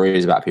hear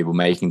stories about people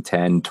making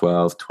 10,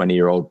 12,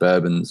 20-year-old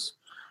bourbons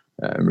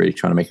and really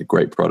trying to make a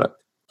great product.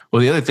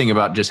 Well, the other thing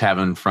about just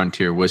having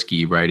Frontier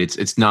Whiskey, right?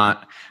 It's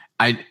not,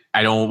 I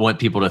don't want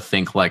people to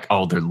think like,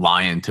 oh, they're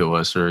lying to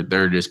us or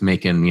they're just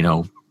making,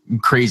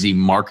 crazy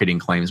marketing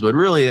claims. But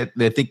really,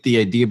 I think the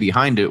idea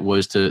behind it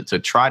was to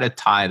try to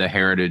tie the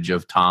heritage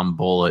of Tom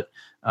Bulleit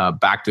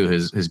back to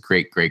his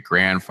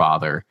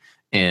great-great-grandfather.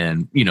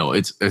 And,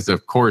 it's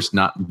of course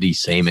not the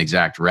same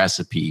exact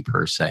recipe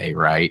per se,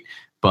 right?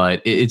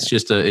 But it's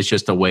just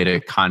a way to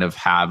kind of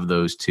have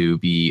those two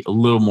be a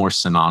little more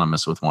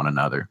synonymous with one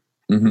another.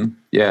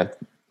 Yeah,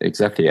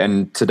 exactly.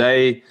 And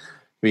today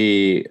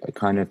we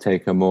kind of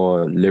take a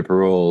more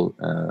liberal,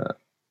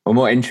 or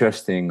more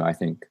interesting, I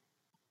think,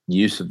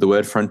 use of the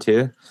word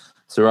frontier.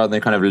 So rather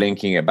than kind of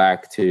linking it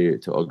back to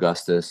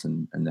Augustus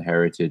and the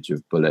heritage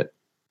of Bulleit,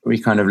 we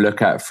kind of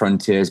look at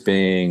frontier as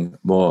being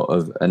more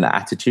of an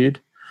attitude.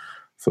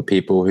 for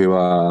people who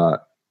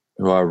are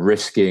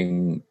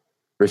risking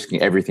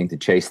everything to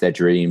chase their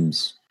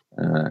dreams,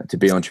 to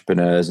be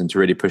entrepreneurs and to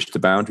really push the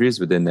boundaries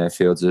within their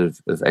fields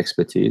of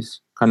expertise.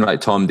 Kind of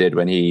like Tom did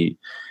when he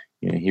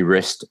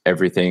risked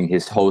everything,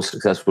 his whole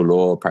successful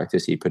law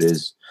practice. He put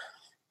his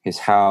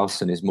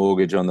house and his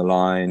mortgage on the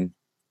line,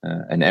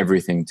 and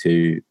everything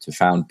to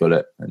found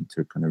Bulleit and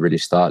to kind of really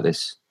start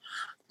this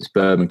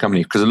bourbon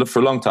company. Because for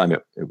a long time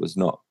it was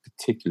not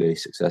particularly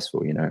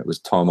successful. It was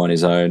Tom on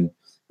his own,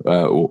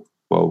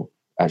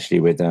 actually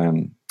with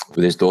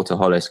his daughter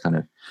Hollis, kind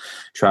of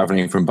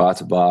traveling from bar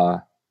to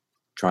bar,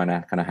 trying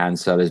to kind of hand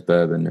sell his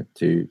bourbon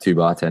to two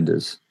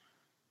bartenders.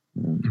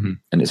 Mm-hmm.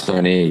 And it's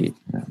only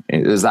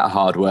it was that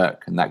hard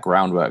work and that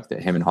groundwork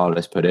that him and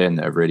Hollis put in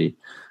that have really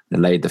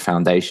laid the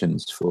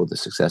foundations for the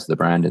success of the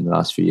brand in the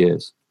last few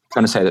years. I'm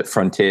trying to say that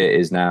Frontier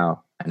is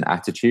now an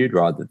attitude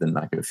rather than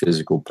like a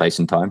physical place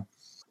and time.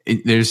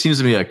 There seems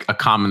to be a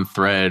common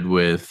thread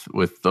with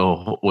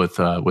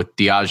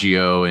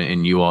Diageo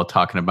and you all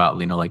talking about,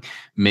 like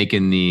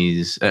making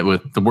these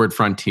with the word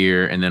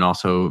frontier, and then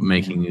also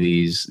making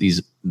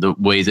these the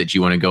ways that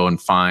you want to go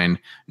and find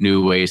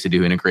new ways to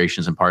do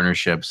integrations and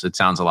partnerships. It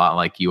sounds a lot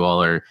like you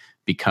all are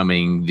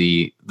becoming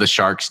the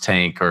Shark's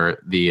Tank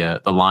or the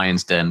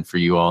Lion's Den for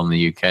you all in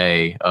the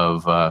UK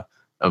of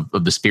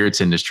the spirits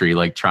industry,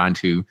 like trying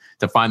to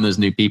find those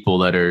new people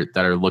that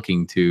are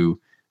looking to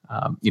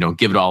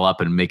give it all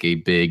up and make a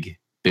big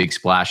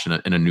splash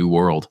in a new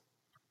world.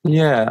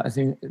 Yeah, I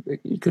think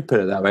you could put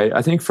it that way.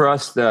 I think for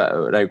us,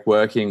 like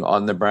working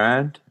on the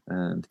brand,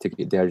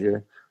 particularly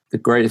Diageo, the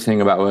great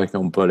thing about working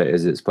on Bulleit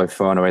is it's by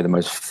far and away the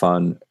most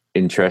fun,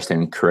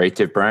 interesting,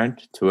 creative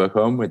brand to work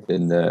on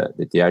within the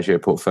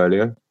Diageo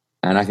portfolio.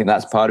 And I think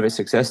that's part of its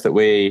success, that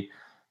we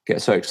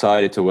get so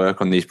excited to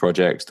work on these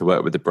projects, to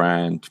work with the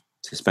brand,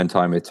 to spend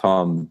time with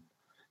Tom,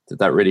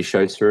 that really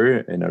shows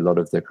through in a lot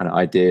of the kind of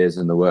ideas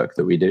and the work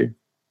that we do.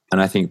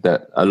 And I think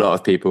that a lot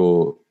of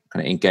people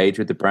kind of engage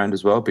with the brand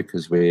as well,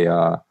 because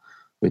we're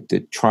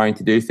trying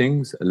to do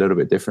things a little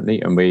bit differently,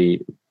 and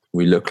we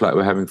look like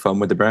we're having fun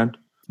with the brand.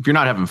 If you're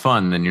not having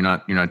fun, then you're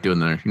not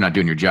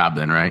doing your job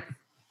then, right?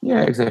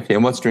 Yeah, exactly.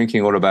 And what's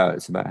drinking all about?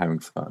 It's about having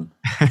fun.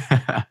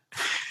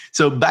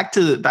 So back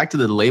to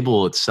the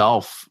label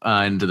itself,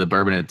 and to the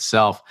bourbon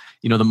itself.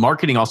 The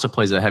marketing also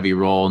plays a heavy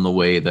role in the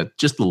way that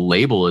just the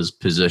label is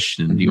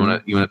positioned.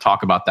 Mm-hmm. You want to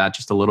talk about that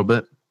just a little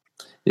bit?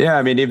 Yeah,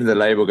 I mean, even the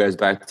label goes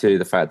back to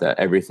the fact that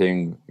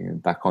everything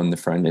back on the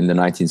front in the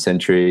 19th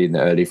century, in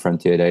the early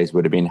frontier days,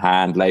 would have been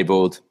hand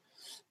labeled.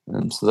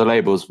 So the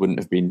labels wouldn't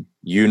have been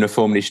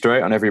uniformly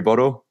straight on every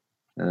bottle,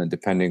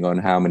 depending on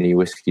how many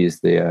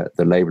whiskeys the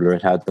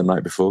labeler had the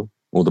night before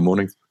or the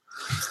morning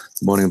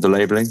of the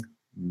labeling.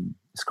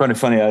 It's kind of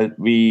funny.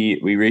 We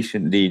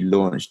recently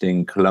launched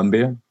in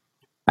Colombia,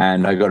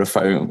 and I got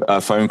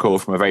a phone call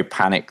from a very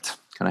panicked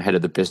kind of head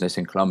of the business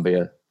in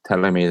Colombia,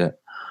 telling me that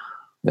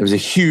there was a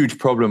huge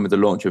problem with the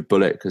launch of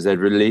Bulleit, because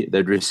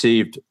they'd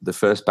received the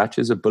first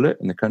batches of Bulleit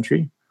in the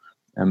country,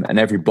 and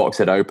every box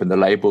they'd opened, the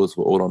labels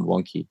were all on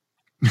wonky,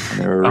 and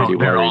they were really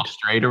they're worried. All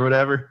straight or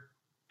whatever.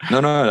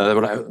 No, they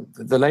were like,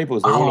 the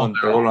labels are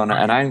all on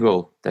an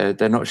angle.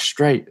 They're not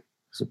straight.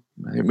 So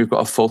I think we've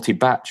got a faulty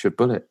batch of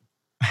Bulleit.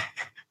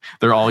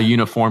 They're all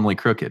uniformly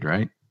crooked,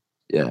 right?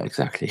 Yeah,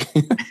 exactly.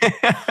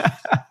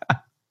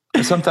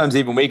 Sometimes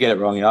even we get it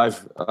wrong.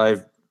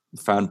 I've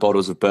found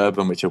bottles of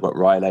bourbon which have got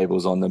rye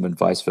labels on them, and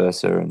vice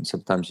versa. And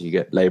sometimes you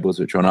get labels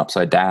which are on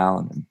upside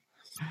down. And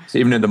so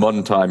even in the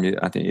modern time,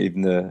 I think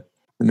even the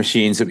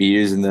machines that we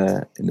use in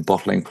the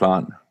bottling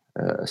plant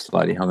are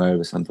slightly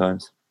hungover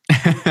sometimes.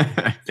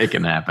 It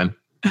can happen.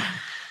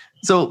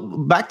 So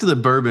back to the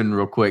bourbon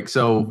real quick.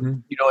 So,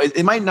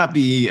 it might not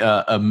be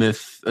a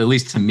myth, at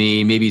least to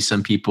me, maybe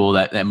some people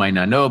that might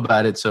not know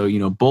about it. So,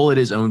 Bulleit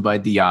is owned by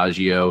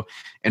Diageo,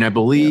 and I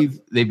believe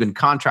they've been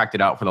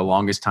contracted out for the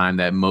longest time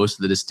that most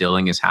of the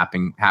distilling is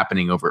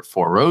happening over at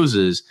Four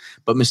Roses.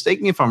 But mistake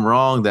me if I'm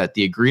wrong, that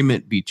the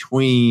agreement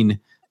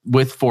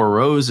with Four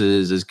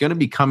Roses is going to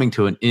be coming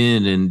to an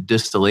end, and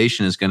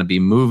distillation is going to be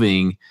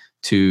moving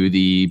to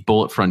the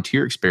Bulleit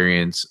Frontier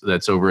experience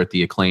that's over at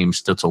the acclaimed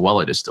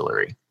Stitzel-Weller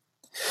distillery.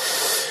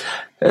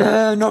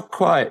 Not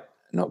quite.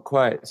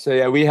 So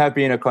yeah, we have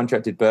been a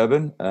contracted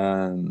bourbon,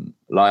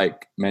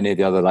 like many of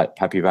the other, like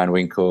Pappy Van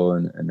Winkle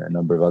and a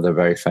number of other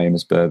very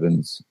famous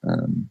bourbons,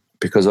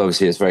 because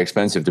obviously it's very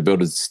expensive to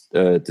build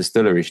a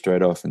distillery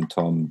straight off, and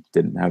Tom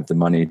didn't have the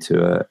money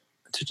to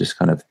just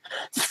kind of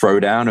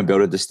throw down and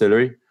build a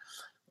distillery.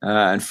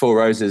 And Four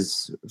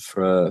Roses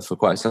for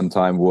quite some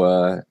time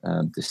were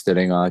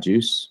distilling our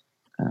juice,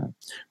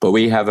 but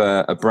we have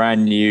a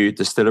brand new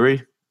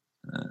distillery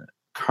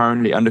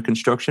currently under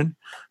construction.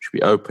 Should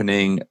be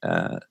opening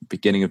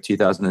beginning of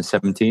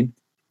 2017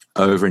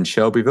 over in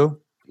Shelbyville.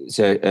 It's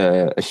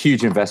a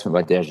huge investment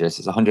by Diageo. It's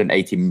a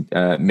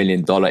 $180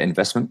 million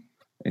investment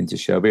into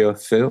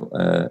Shelbyville.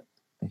 A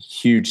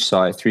huge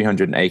site,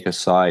 300-acre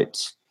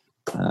site,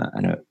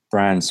 and a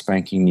brand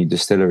spanking new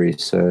distillery.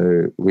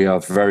 So we are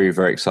very,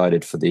 very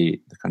excited for the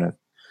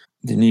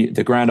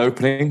grand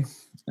opening.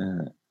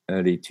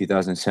 early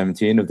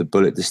 2017 of the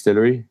Bullet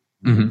Distillery.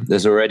 Mm-hmm.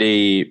 There's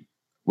already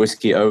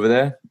whiskey over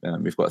there.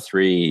 We've got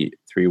three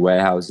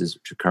warehouses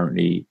which are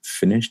currently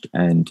finished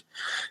and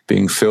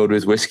being filled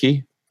with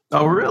whiskey.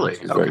 Oh, really?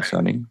 It's very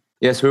exciting.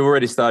 Yes, we've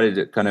already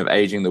started kind of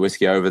aging the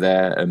whiskey over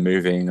there and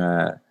moving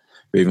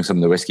some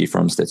of the whiskey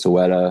from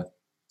Stitzelweller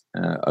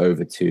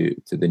over to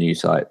the new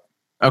site.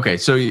 Okay,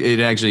 so it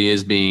actually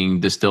is being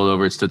distilled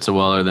over at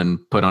Stitzelweller, then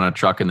put on a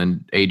truck and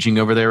then aging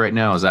over there right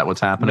now? Is that what's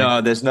happening?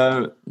 No, there's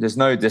no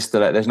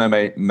distillate. There's no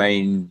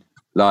main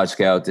large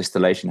scale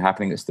distillation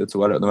happening at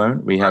Stitzelweller at the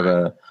moment. We have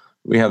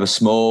a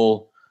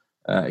small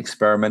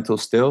experimental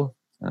still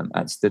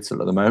at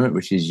Stitzel at the moment,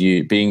 which is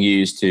being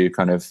used to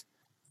kind of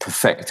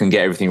perfect and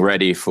get everything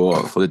ready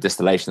for the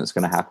distillation that's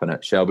going to happen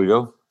at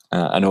Shelbyville,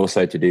 and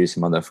also to do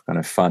some other kind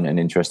of fun and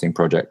interesting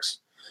projects.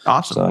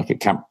 Awesome. So like at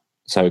Camp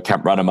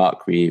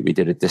Runnermark, we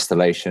did a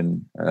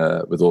distillation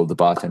with all the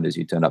bartenders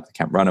who turned up to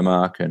Camp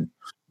Runnermark, and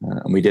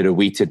we did a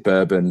wheated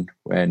bourbon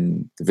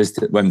when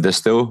the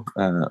still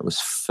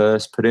was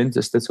first put into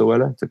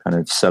Stitzelweller to kind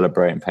of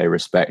celebrate and pay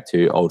respect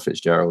to Old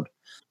Fitzgerald.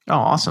 Oh,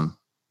 awesome.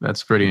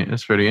 That's pretty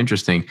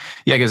interesting.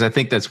 Yeah, because I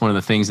think that's one of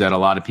the things that a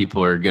lot of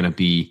people are going to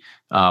be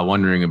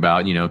wondering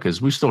about,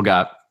 because we've still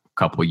got a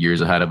couple of years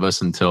ahead of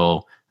us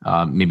until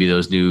maybe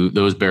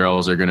those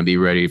barrels are going to be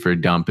ready for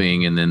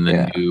dumping, and then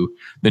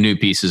the new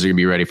pieces are going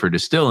to be ready for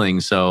distilling.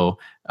 So,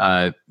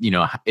 do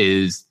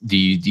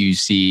you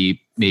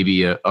see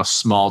maybe a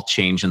small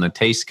change in the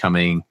taste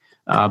coming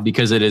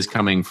because it is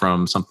coming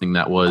from something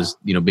that was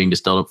being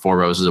distilled at Four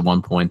Roses at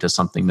one point to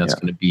something that's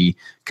going to be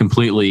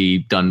completely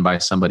done by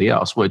somebody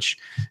else, which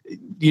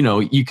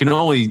you can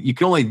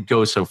only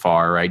go so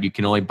far, right? You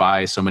can only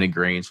buy so many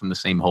grains from the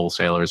same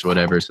wholesalers,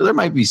 whatever. So there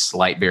might be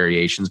slight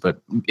variations,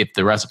 but if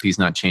the recipe's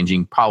not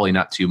changing, probably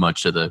not too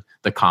much to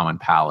the common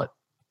palate.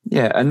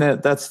 Yeah, and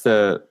that's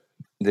the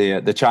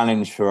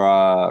challenge for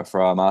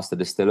our master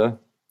distiller,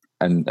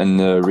 and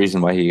the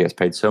reason why he gets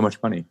paid so much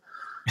money.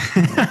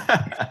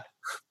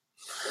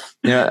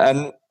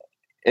 And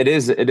it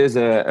is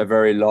a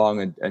very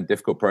long and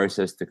difficult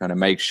process to kind of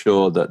make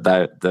sure that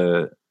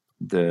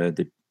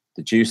the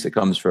juice that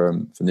comes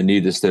from the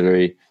new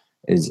distillery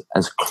is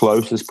as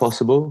close as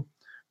possible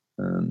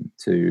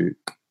to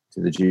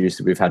the juice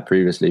that we've had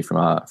previously from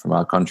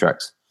our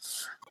contracts.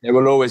 There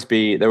will always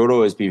be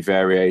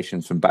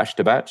variations from batch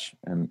to batch,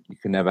 and you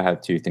can never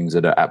have two things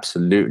that are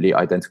absolutely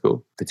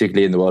identical,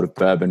 particularly in the world of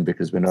bourbon,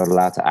 because we're not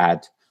allowed to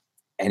add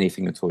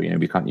anything at all.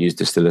 We can't use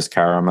distiller's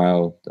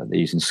caramel that they're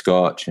using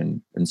Scotch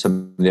and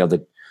some of the other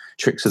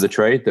tricks of the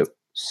trade that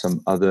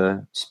some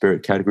other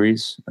spirit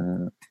categories,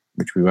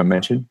 which we won't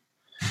mention,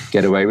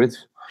 get away with.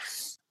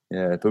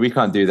 Yeah, but we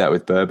can't do that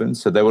with bourbon.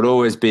 So there will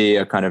always be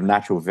a kind of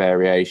natural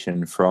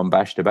variation from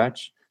batch to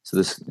batch. So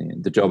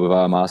the job of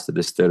our master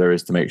distiller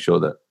is to make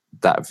sure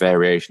that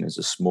variation is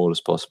as small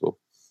as possible.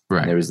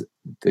 Right. And there is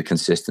the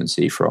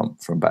consistency from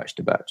batch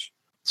to batch.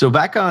 So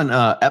back on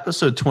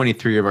episode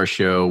 23 of our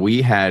show,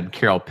 we had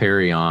Carol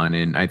Perry on,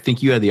 and I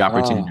think you had the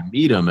opportunity to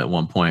meet him at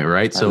one point,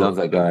 right? So I love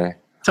that guy.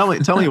 Tell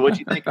me what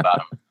you think about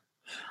him.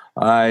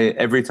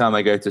 Every time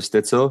I go to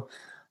Stitzel,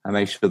 I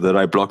make sure that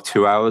I block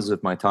 2 hours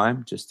of my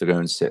time just to go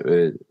and sit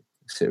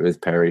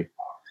with Perry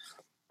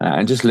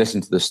and just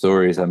listen to the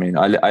stories. I mean,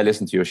 I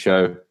listened to your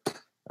show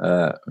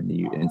when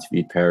you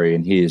interviewed Perry,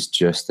 and he is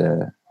just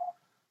an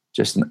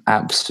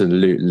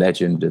absolute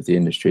legend of the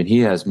industry, and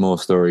he has more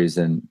stories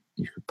than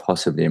you could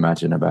possibly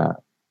imagine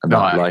about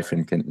life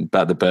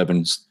about the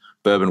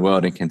bourbon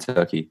world in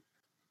Kentucky.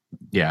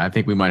 Yeah, I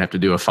think we might have to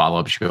do a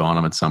follow-up show on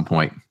him at some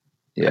point.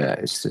 Yeah,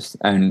 it's just,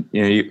 and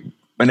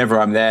whenever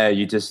I'm there,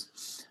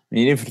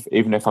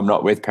 even if I'm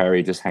not with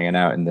Perry, just hanging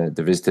out in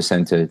the visitor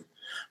center,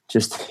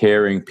 just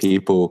hearing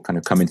people kind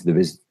of come into the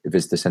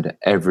visitor center,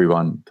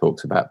 everyone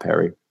talks about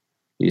Perry.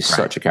 He's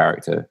such a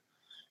character.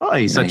 Oh,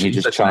 he's such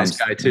a nice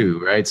guy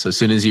too, right? So as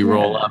soon as you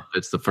roll up,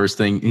 it's the first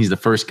thing. He's the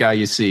first guy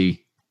you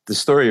see. The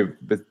story,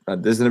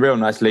 there's a real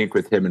nice link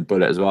with him and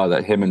Bullet as well,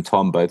 that him and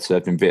Tom both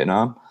served in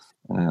Vietnam,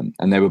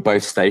 and they were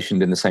both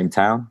stationed in the same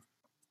town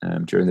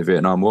during the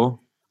Vietnam War.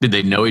 Did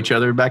they know each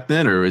other back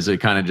then, or is it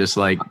kind of just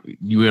like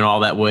you went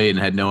all that way and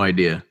had no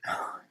idea?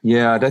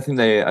 Yeah, I don't think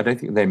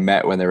they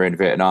met when they were in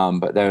Vietnam,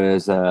 but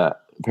Perry's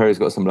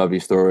got some lovely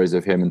stories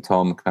of him and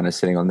Tom kind of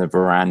sitting on the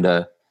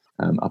veranda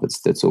up at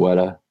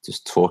Stitzelweller,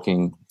 just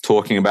talking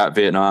about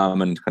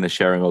Vietnam and kind of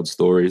sharing old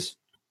stories.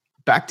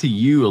 Back to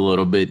you a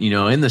little bit,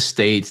 in the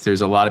States, there's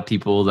a lot of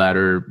people that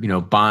are,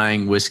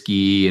 buying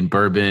whiskey and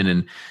bourbon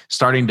and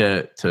starting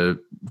to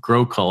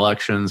grow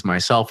collections,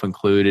 myself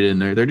included.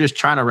 And they're just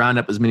trying to round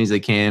up as many as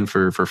they can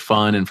for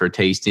fun and for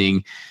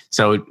tasting.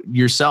 So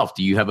yourself,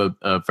 do you have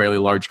a fairly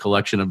large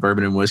collection of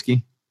bourbon and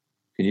whiskey?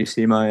 Can you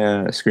see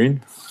my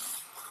screen?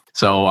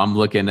 So I'm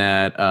looking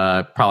at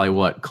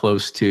probably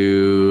close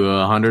to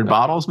 100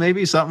 bottles,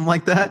 maybe something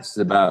like that. It's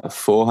about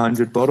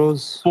 400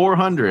 bottles.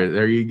 400.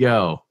 There you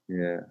go.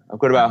 Yeah, I've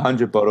got about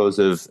 100 bottles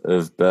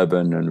of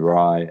bourbon and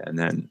rye, and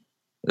then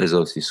there's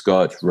obviously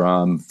Scotch,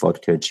 rum,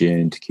 vodka,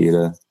 gin,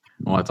 tequila.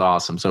 Well, that's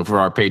awesome. So for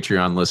our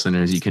Patreon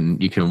listeners, you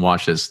can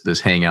watch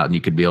this hangout, and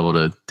you could be able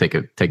to take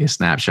a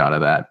snapshot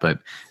of that. But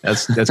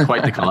that's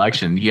quite the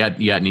collection. You got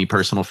any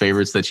personal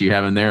favorites that you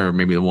have in there, or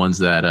maybe the ones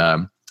that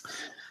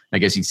I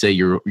guess you'd say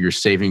you're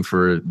saving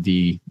for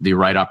the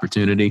right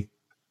opportunity?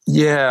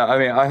 Yeah, I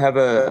mean, I have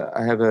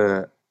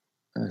a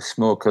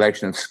small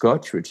collection of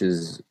Scotch, which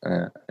is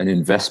an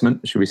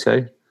investment, should we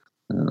say,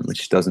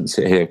 which doesn't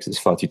sit here because it's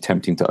far too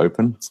tempting to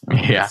open.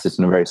 Yeah, it sits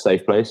in a very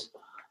safe place.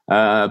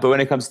 But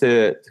when it comes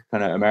to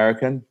kind of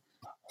American,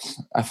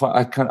 I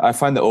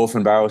find the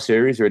Orphan Barrel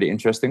series really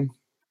interesting,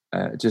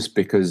 just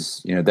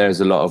because there's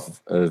a lot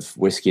of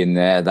whiskey in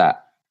there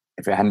that,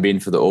 if it hadn't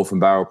been for the Orphan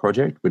Barrel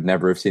project, would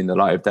never have seen the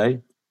light of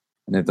day.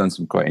 And they've done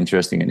some quite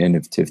interesting and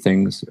innovative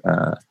things.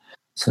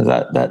 So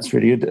that's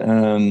really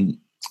good.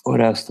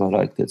 What else do I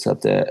like that's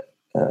up there?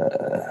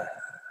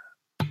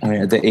 I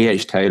mean, the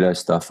E.H. Taylor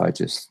stuff, I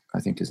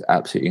think is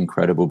absolutely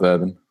incredible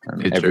bourbon.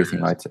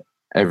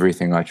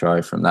 Everything I try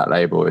from that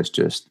label is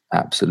just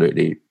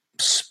absolutely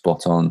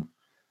spot on.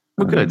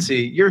 Well, good.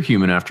 See, you're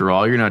human after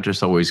all. You're not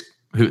just always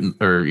hooting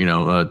or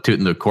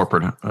tooting the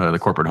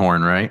corporate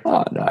horn, right?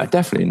 Oh no,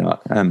 definitely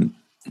not. And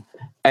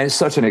it's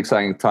such an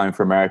exciting time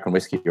for American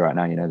whiskey right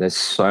now. There's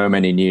so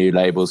many new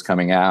labels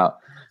coming out.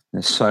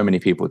 There's so many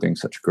people doing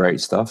such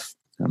great stuff.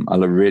 I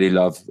really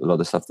love a lot of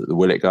the stuff that the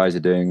Willett guys are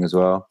doing as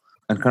well.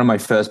 And kind of my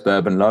first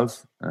bourbon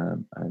love,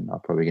 and I'll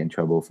probably get in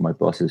trouble for my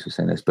bosses for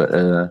saying this, but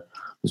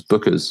was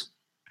Booker's.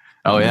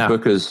 Oh yeah,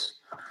 Booker's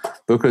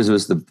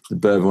was the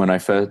bourbon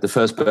the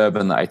first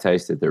bourbon that I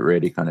tasted that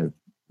really kind of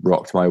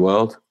rocked my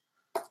world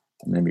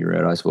and made me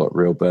realize what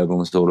real bourbon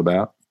was all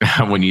about.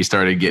 When you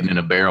started getting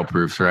into barrel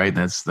proofs, right?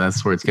 That's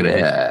where it's gonna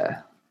hit.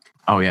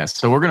 Oh yeah.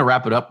 So we're gonna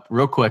wrap it up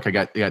real quick. I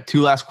got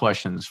two last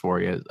questions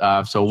for you.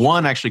 So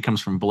one actually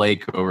comes from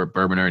Blake over at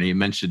Bourboner, and he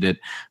mentioned it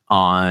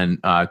on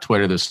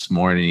Twitter this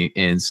morning.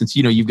 And since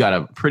you've got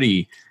a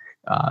pretty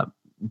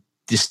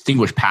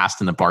distinguished past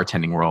in the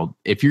bartending world,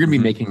 if you're going to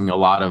be making a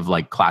lot of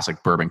like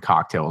classic bourbon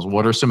cocktails,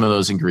 what are some of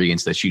those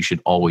ingredients that you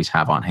should always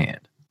have on hand?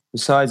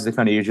 Besides the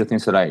kind of usual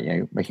things, so like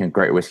making a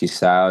great whiskey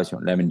sour, you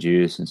want lemon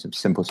juice and some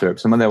simple syrup.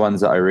 Some of the ones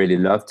that I really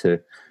love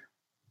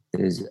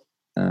is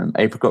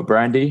apricot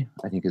brandy.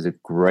 I think is a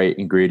great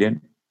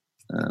ingredient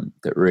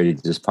that really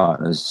just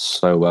partners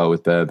so well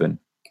with bourbon.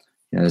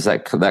 There's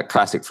that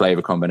classic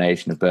flavor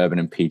combination of bourbon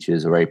and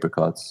peaches or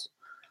apricots.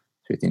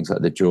 Things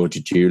like the Georgia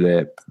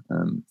Julep,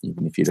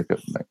 even if you look at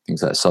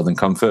things like Southern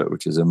Comfort,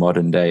 which is a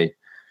modern day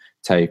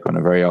take on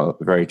a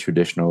very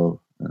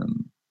traditional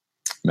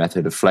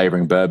method of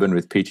flavoring bourbon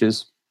with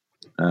peaches.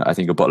 I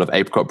think a bottle of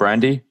apricot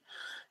brandy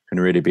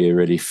can really be a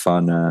really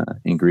fun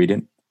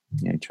ingredient.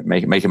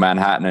 Make a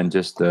Manhattan and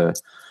just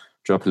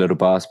drop a little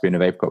bar spoon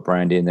of apricot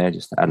brandy in there,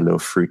 just to add a little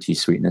fruity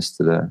sweetness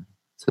to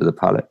the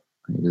palate.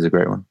 I think it's a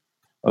great one.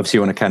 Obviously,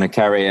 you want to kind of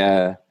carry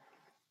a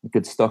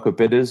good stock of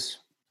bitters.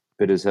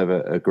 Bitters have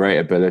a great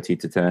ability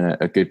to turn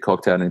a good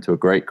cocktail into a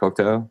great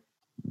cocktail.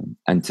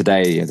 And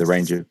today, the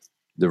range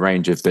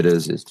of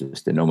bitters is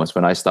just enormous.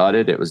 When I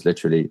started, it was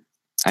literally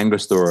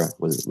Angostura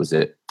was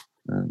it.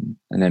 And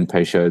then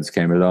Peychaud's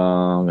came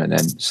along, and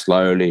then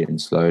slowly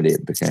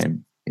it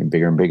became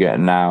bigger and bigger.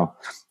 And now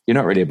you're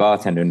not really a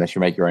bartender unless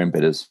you make your own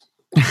bitters.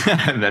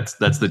 That's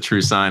the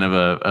true sign of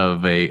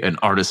an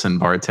artisan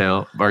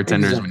bartender,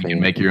 exactly. When you can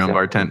make your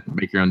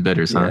own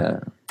bitters, huh? Yeah.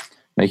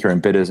 Make your own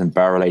bitters and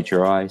barrel age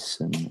your ice.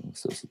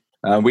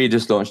 And we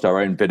just launched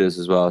our own bitters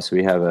as well. So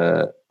we have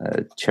a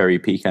cherry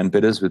pecan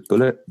bitters with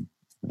Bulleit,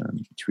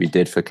 which we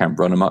did for Camp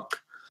Run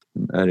Amok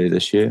earlier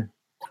this year.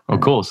 Oh,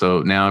 cool. So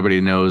now everybody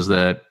knows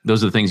that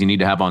those are the things you need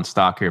to have on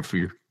stock here if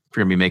you're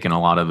going to be making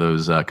a lot of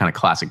those kind of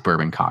classic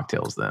bourbon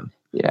cocktails then.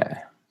 Yeah.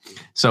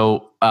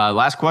 So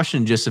last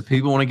question, just if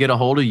people want to get a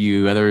hold of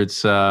you, whether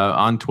it's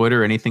on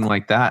Twitter or anything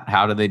like that,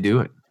 how do they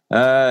do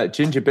it?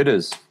 Ginger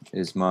Bitters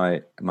is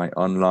my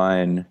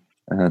online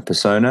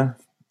persona.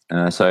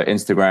 So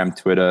Instagram,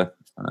 Twitter,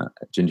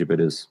 Ginger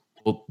Bitters.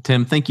 Well,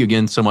 Tim, thank you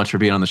again so much for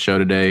being on the show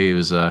today. It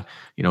was, it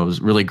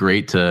was really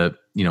great to,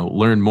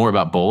 learn more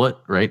about Bulleit,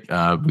 right?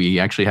 We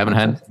actually haven't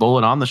had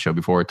Bulleit on the show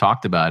before. We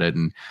talked about it,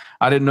 and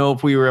I didn't know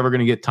if we were ever going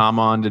to get Tom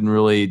on. Didn't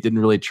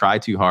really try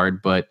too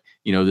hard, but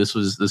this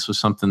was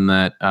something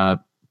that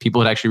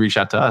people had actually reached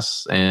out to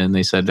us, and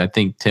they said, I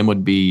think Tim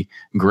would be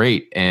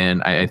great.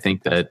 And I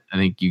think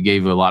you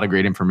gave a lot of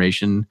great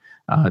information,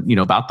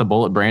 about the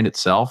Bulleit brand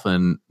itself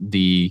and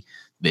the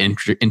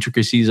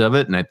intricacies of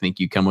it. And I think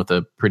you come with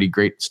a pretty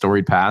great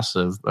storied past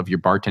of your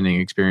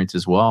bartending experience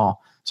as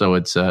well. So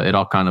it's it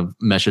all kind of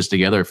meshes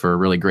together for a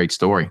really great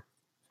story.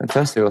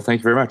 Fantastic. Well,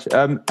 thank you very much.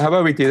 How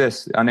about we do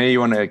this? I know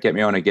you want to get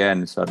me on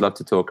again, so I'd love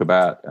to talk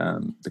about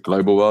the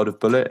global world of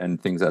Bulleit and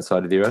things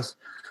outside of the US.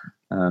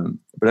 But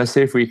let's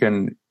see if we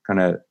can kind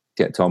of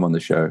get Tom on the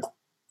show.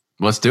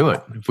 Let's do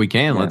it. If we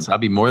can, I'll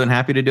be more than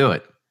happy to do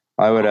it.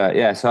 I would,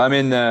 So I'm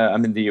in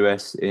the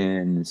US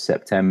in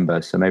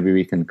September, so maybe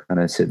we can kind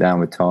of sit down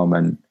with Tom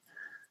and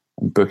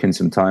book in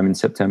some time in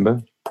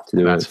September to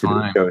do a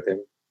show with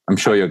him. I'm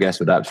sure your guest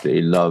would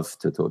absolutely love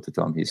to talk to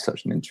Tom. He's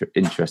such an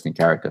interesting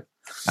character.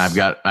 I've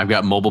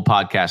got mobile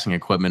podcasting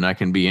equipment. I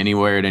can be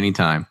anywhere at any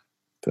time.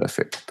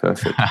 Perfect.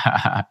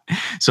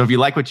 So if you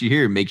like what you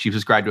hear, make sure you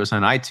subscribe to us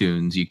on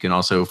iTunes. You can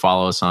also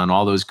follow us on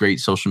all those great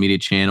social media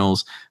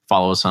channels.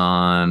 Follow us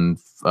on,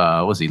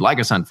 like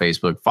us on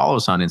Facebook. Follow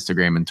us on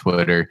Instagram and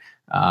Twitter.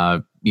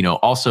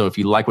 Also, if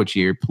you like what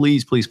you hear,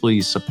 please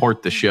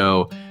support the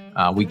show.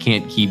 We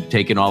can't keep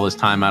taking all this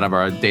time out of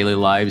our daily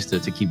lives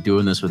to keep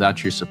doing this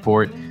without your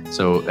support.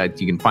 So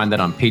you can find that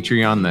on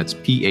Patreon. That's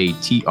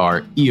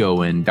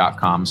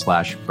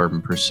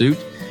patreon.com/Bourbon Pursuit.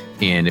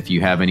 And if you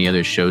have any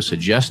other show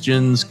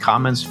suggestions,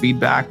 comments,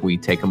 feedback, we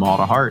take them all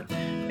to heart.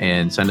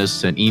 And send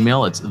us an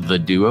email. It's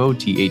theduo,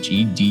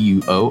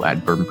 THEDUO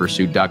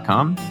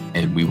 @bourbonpursuit.com.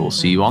 And we will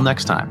see you all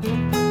next time.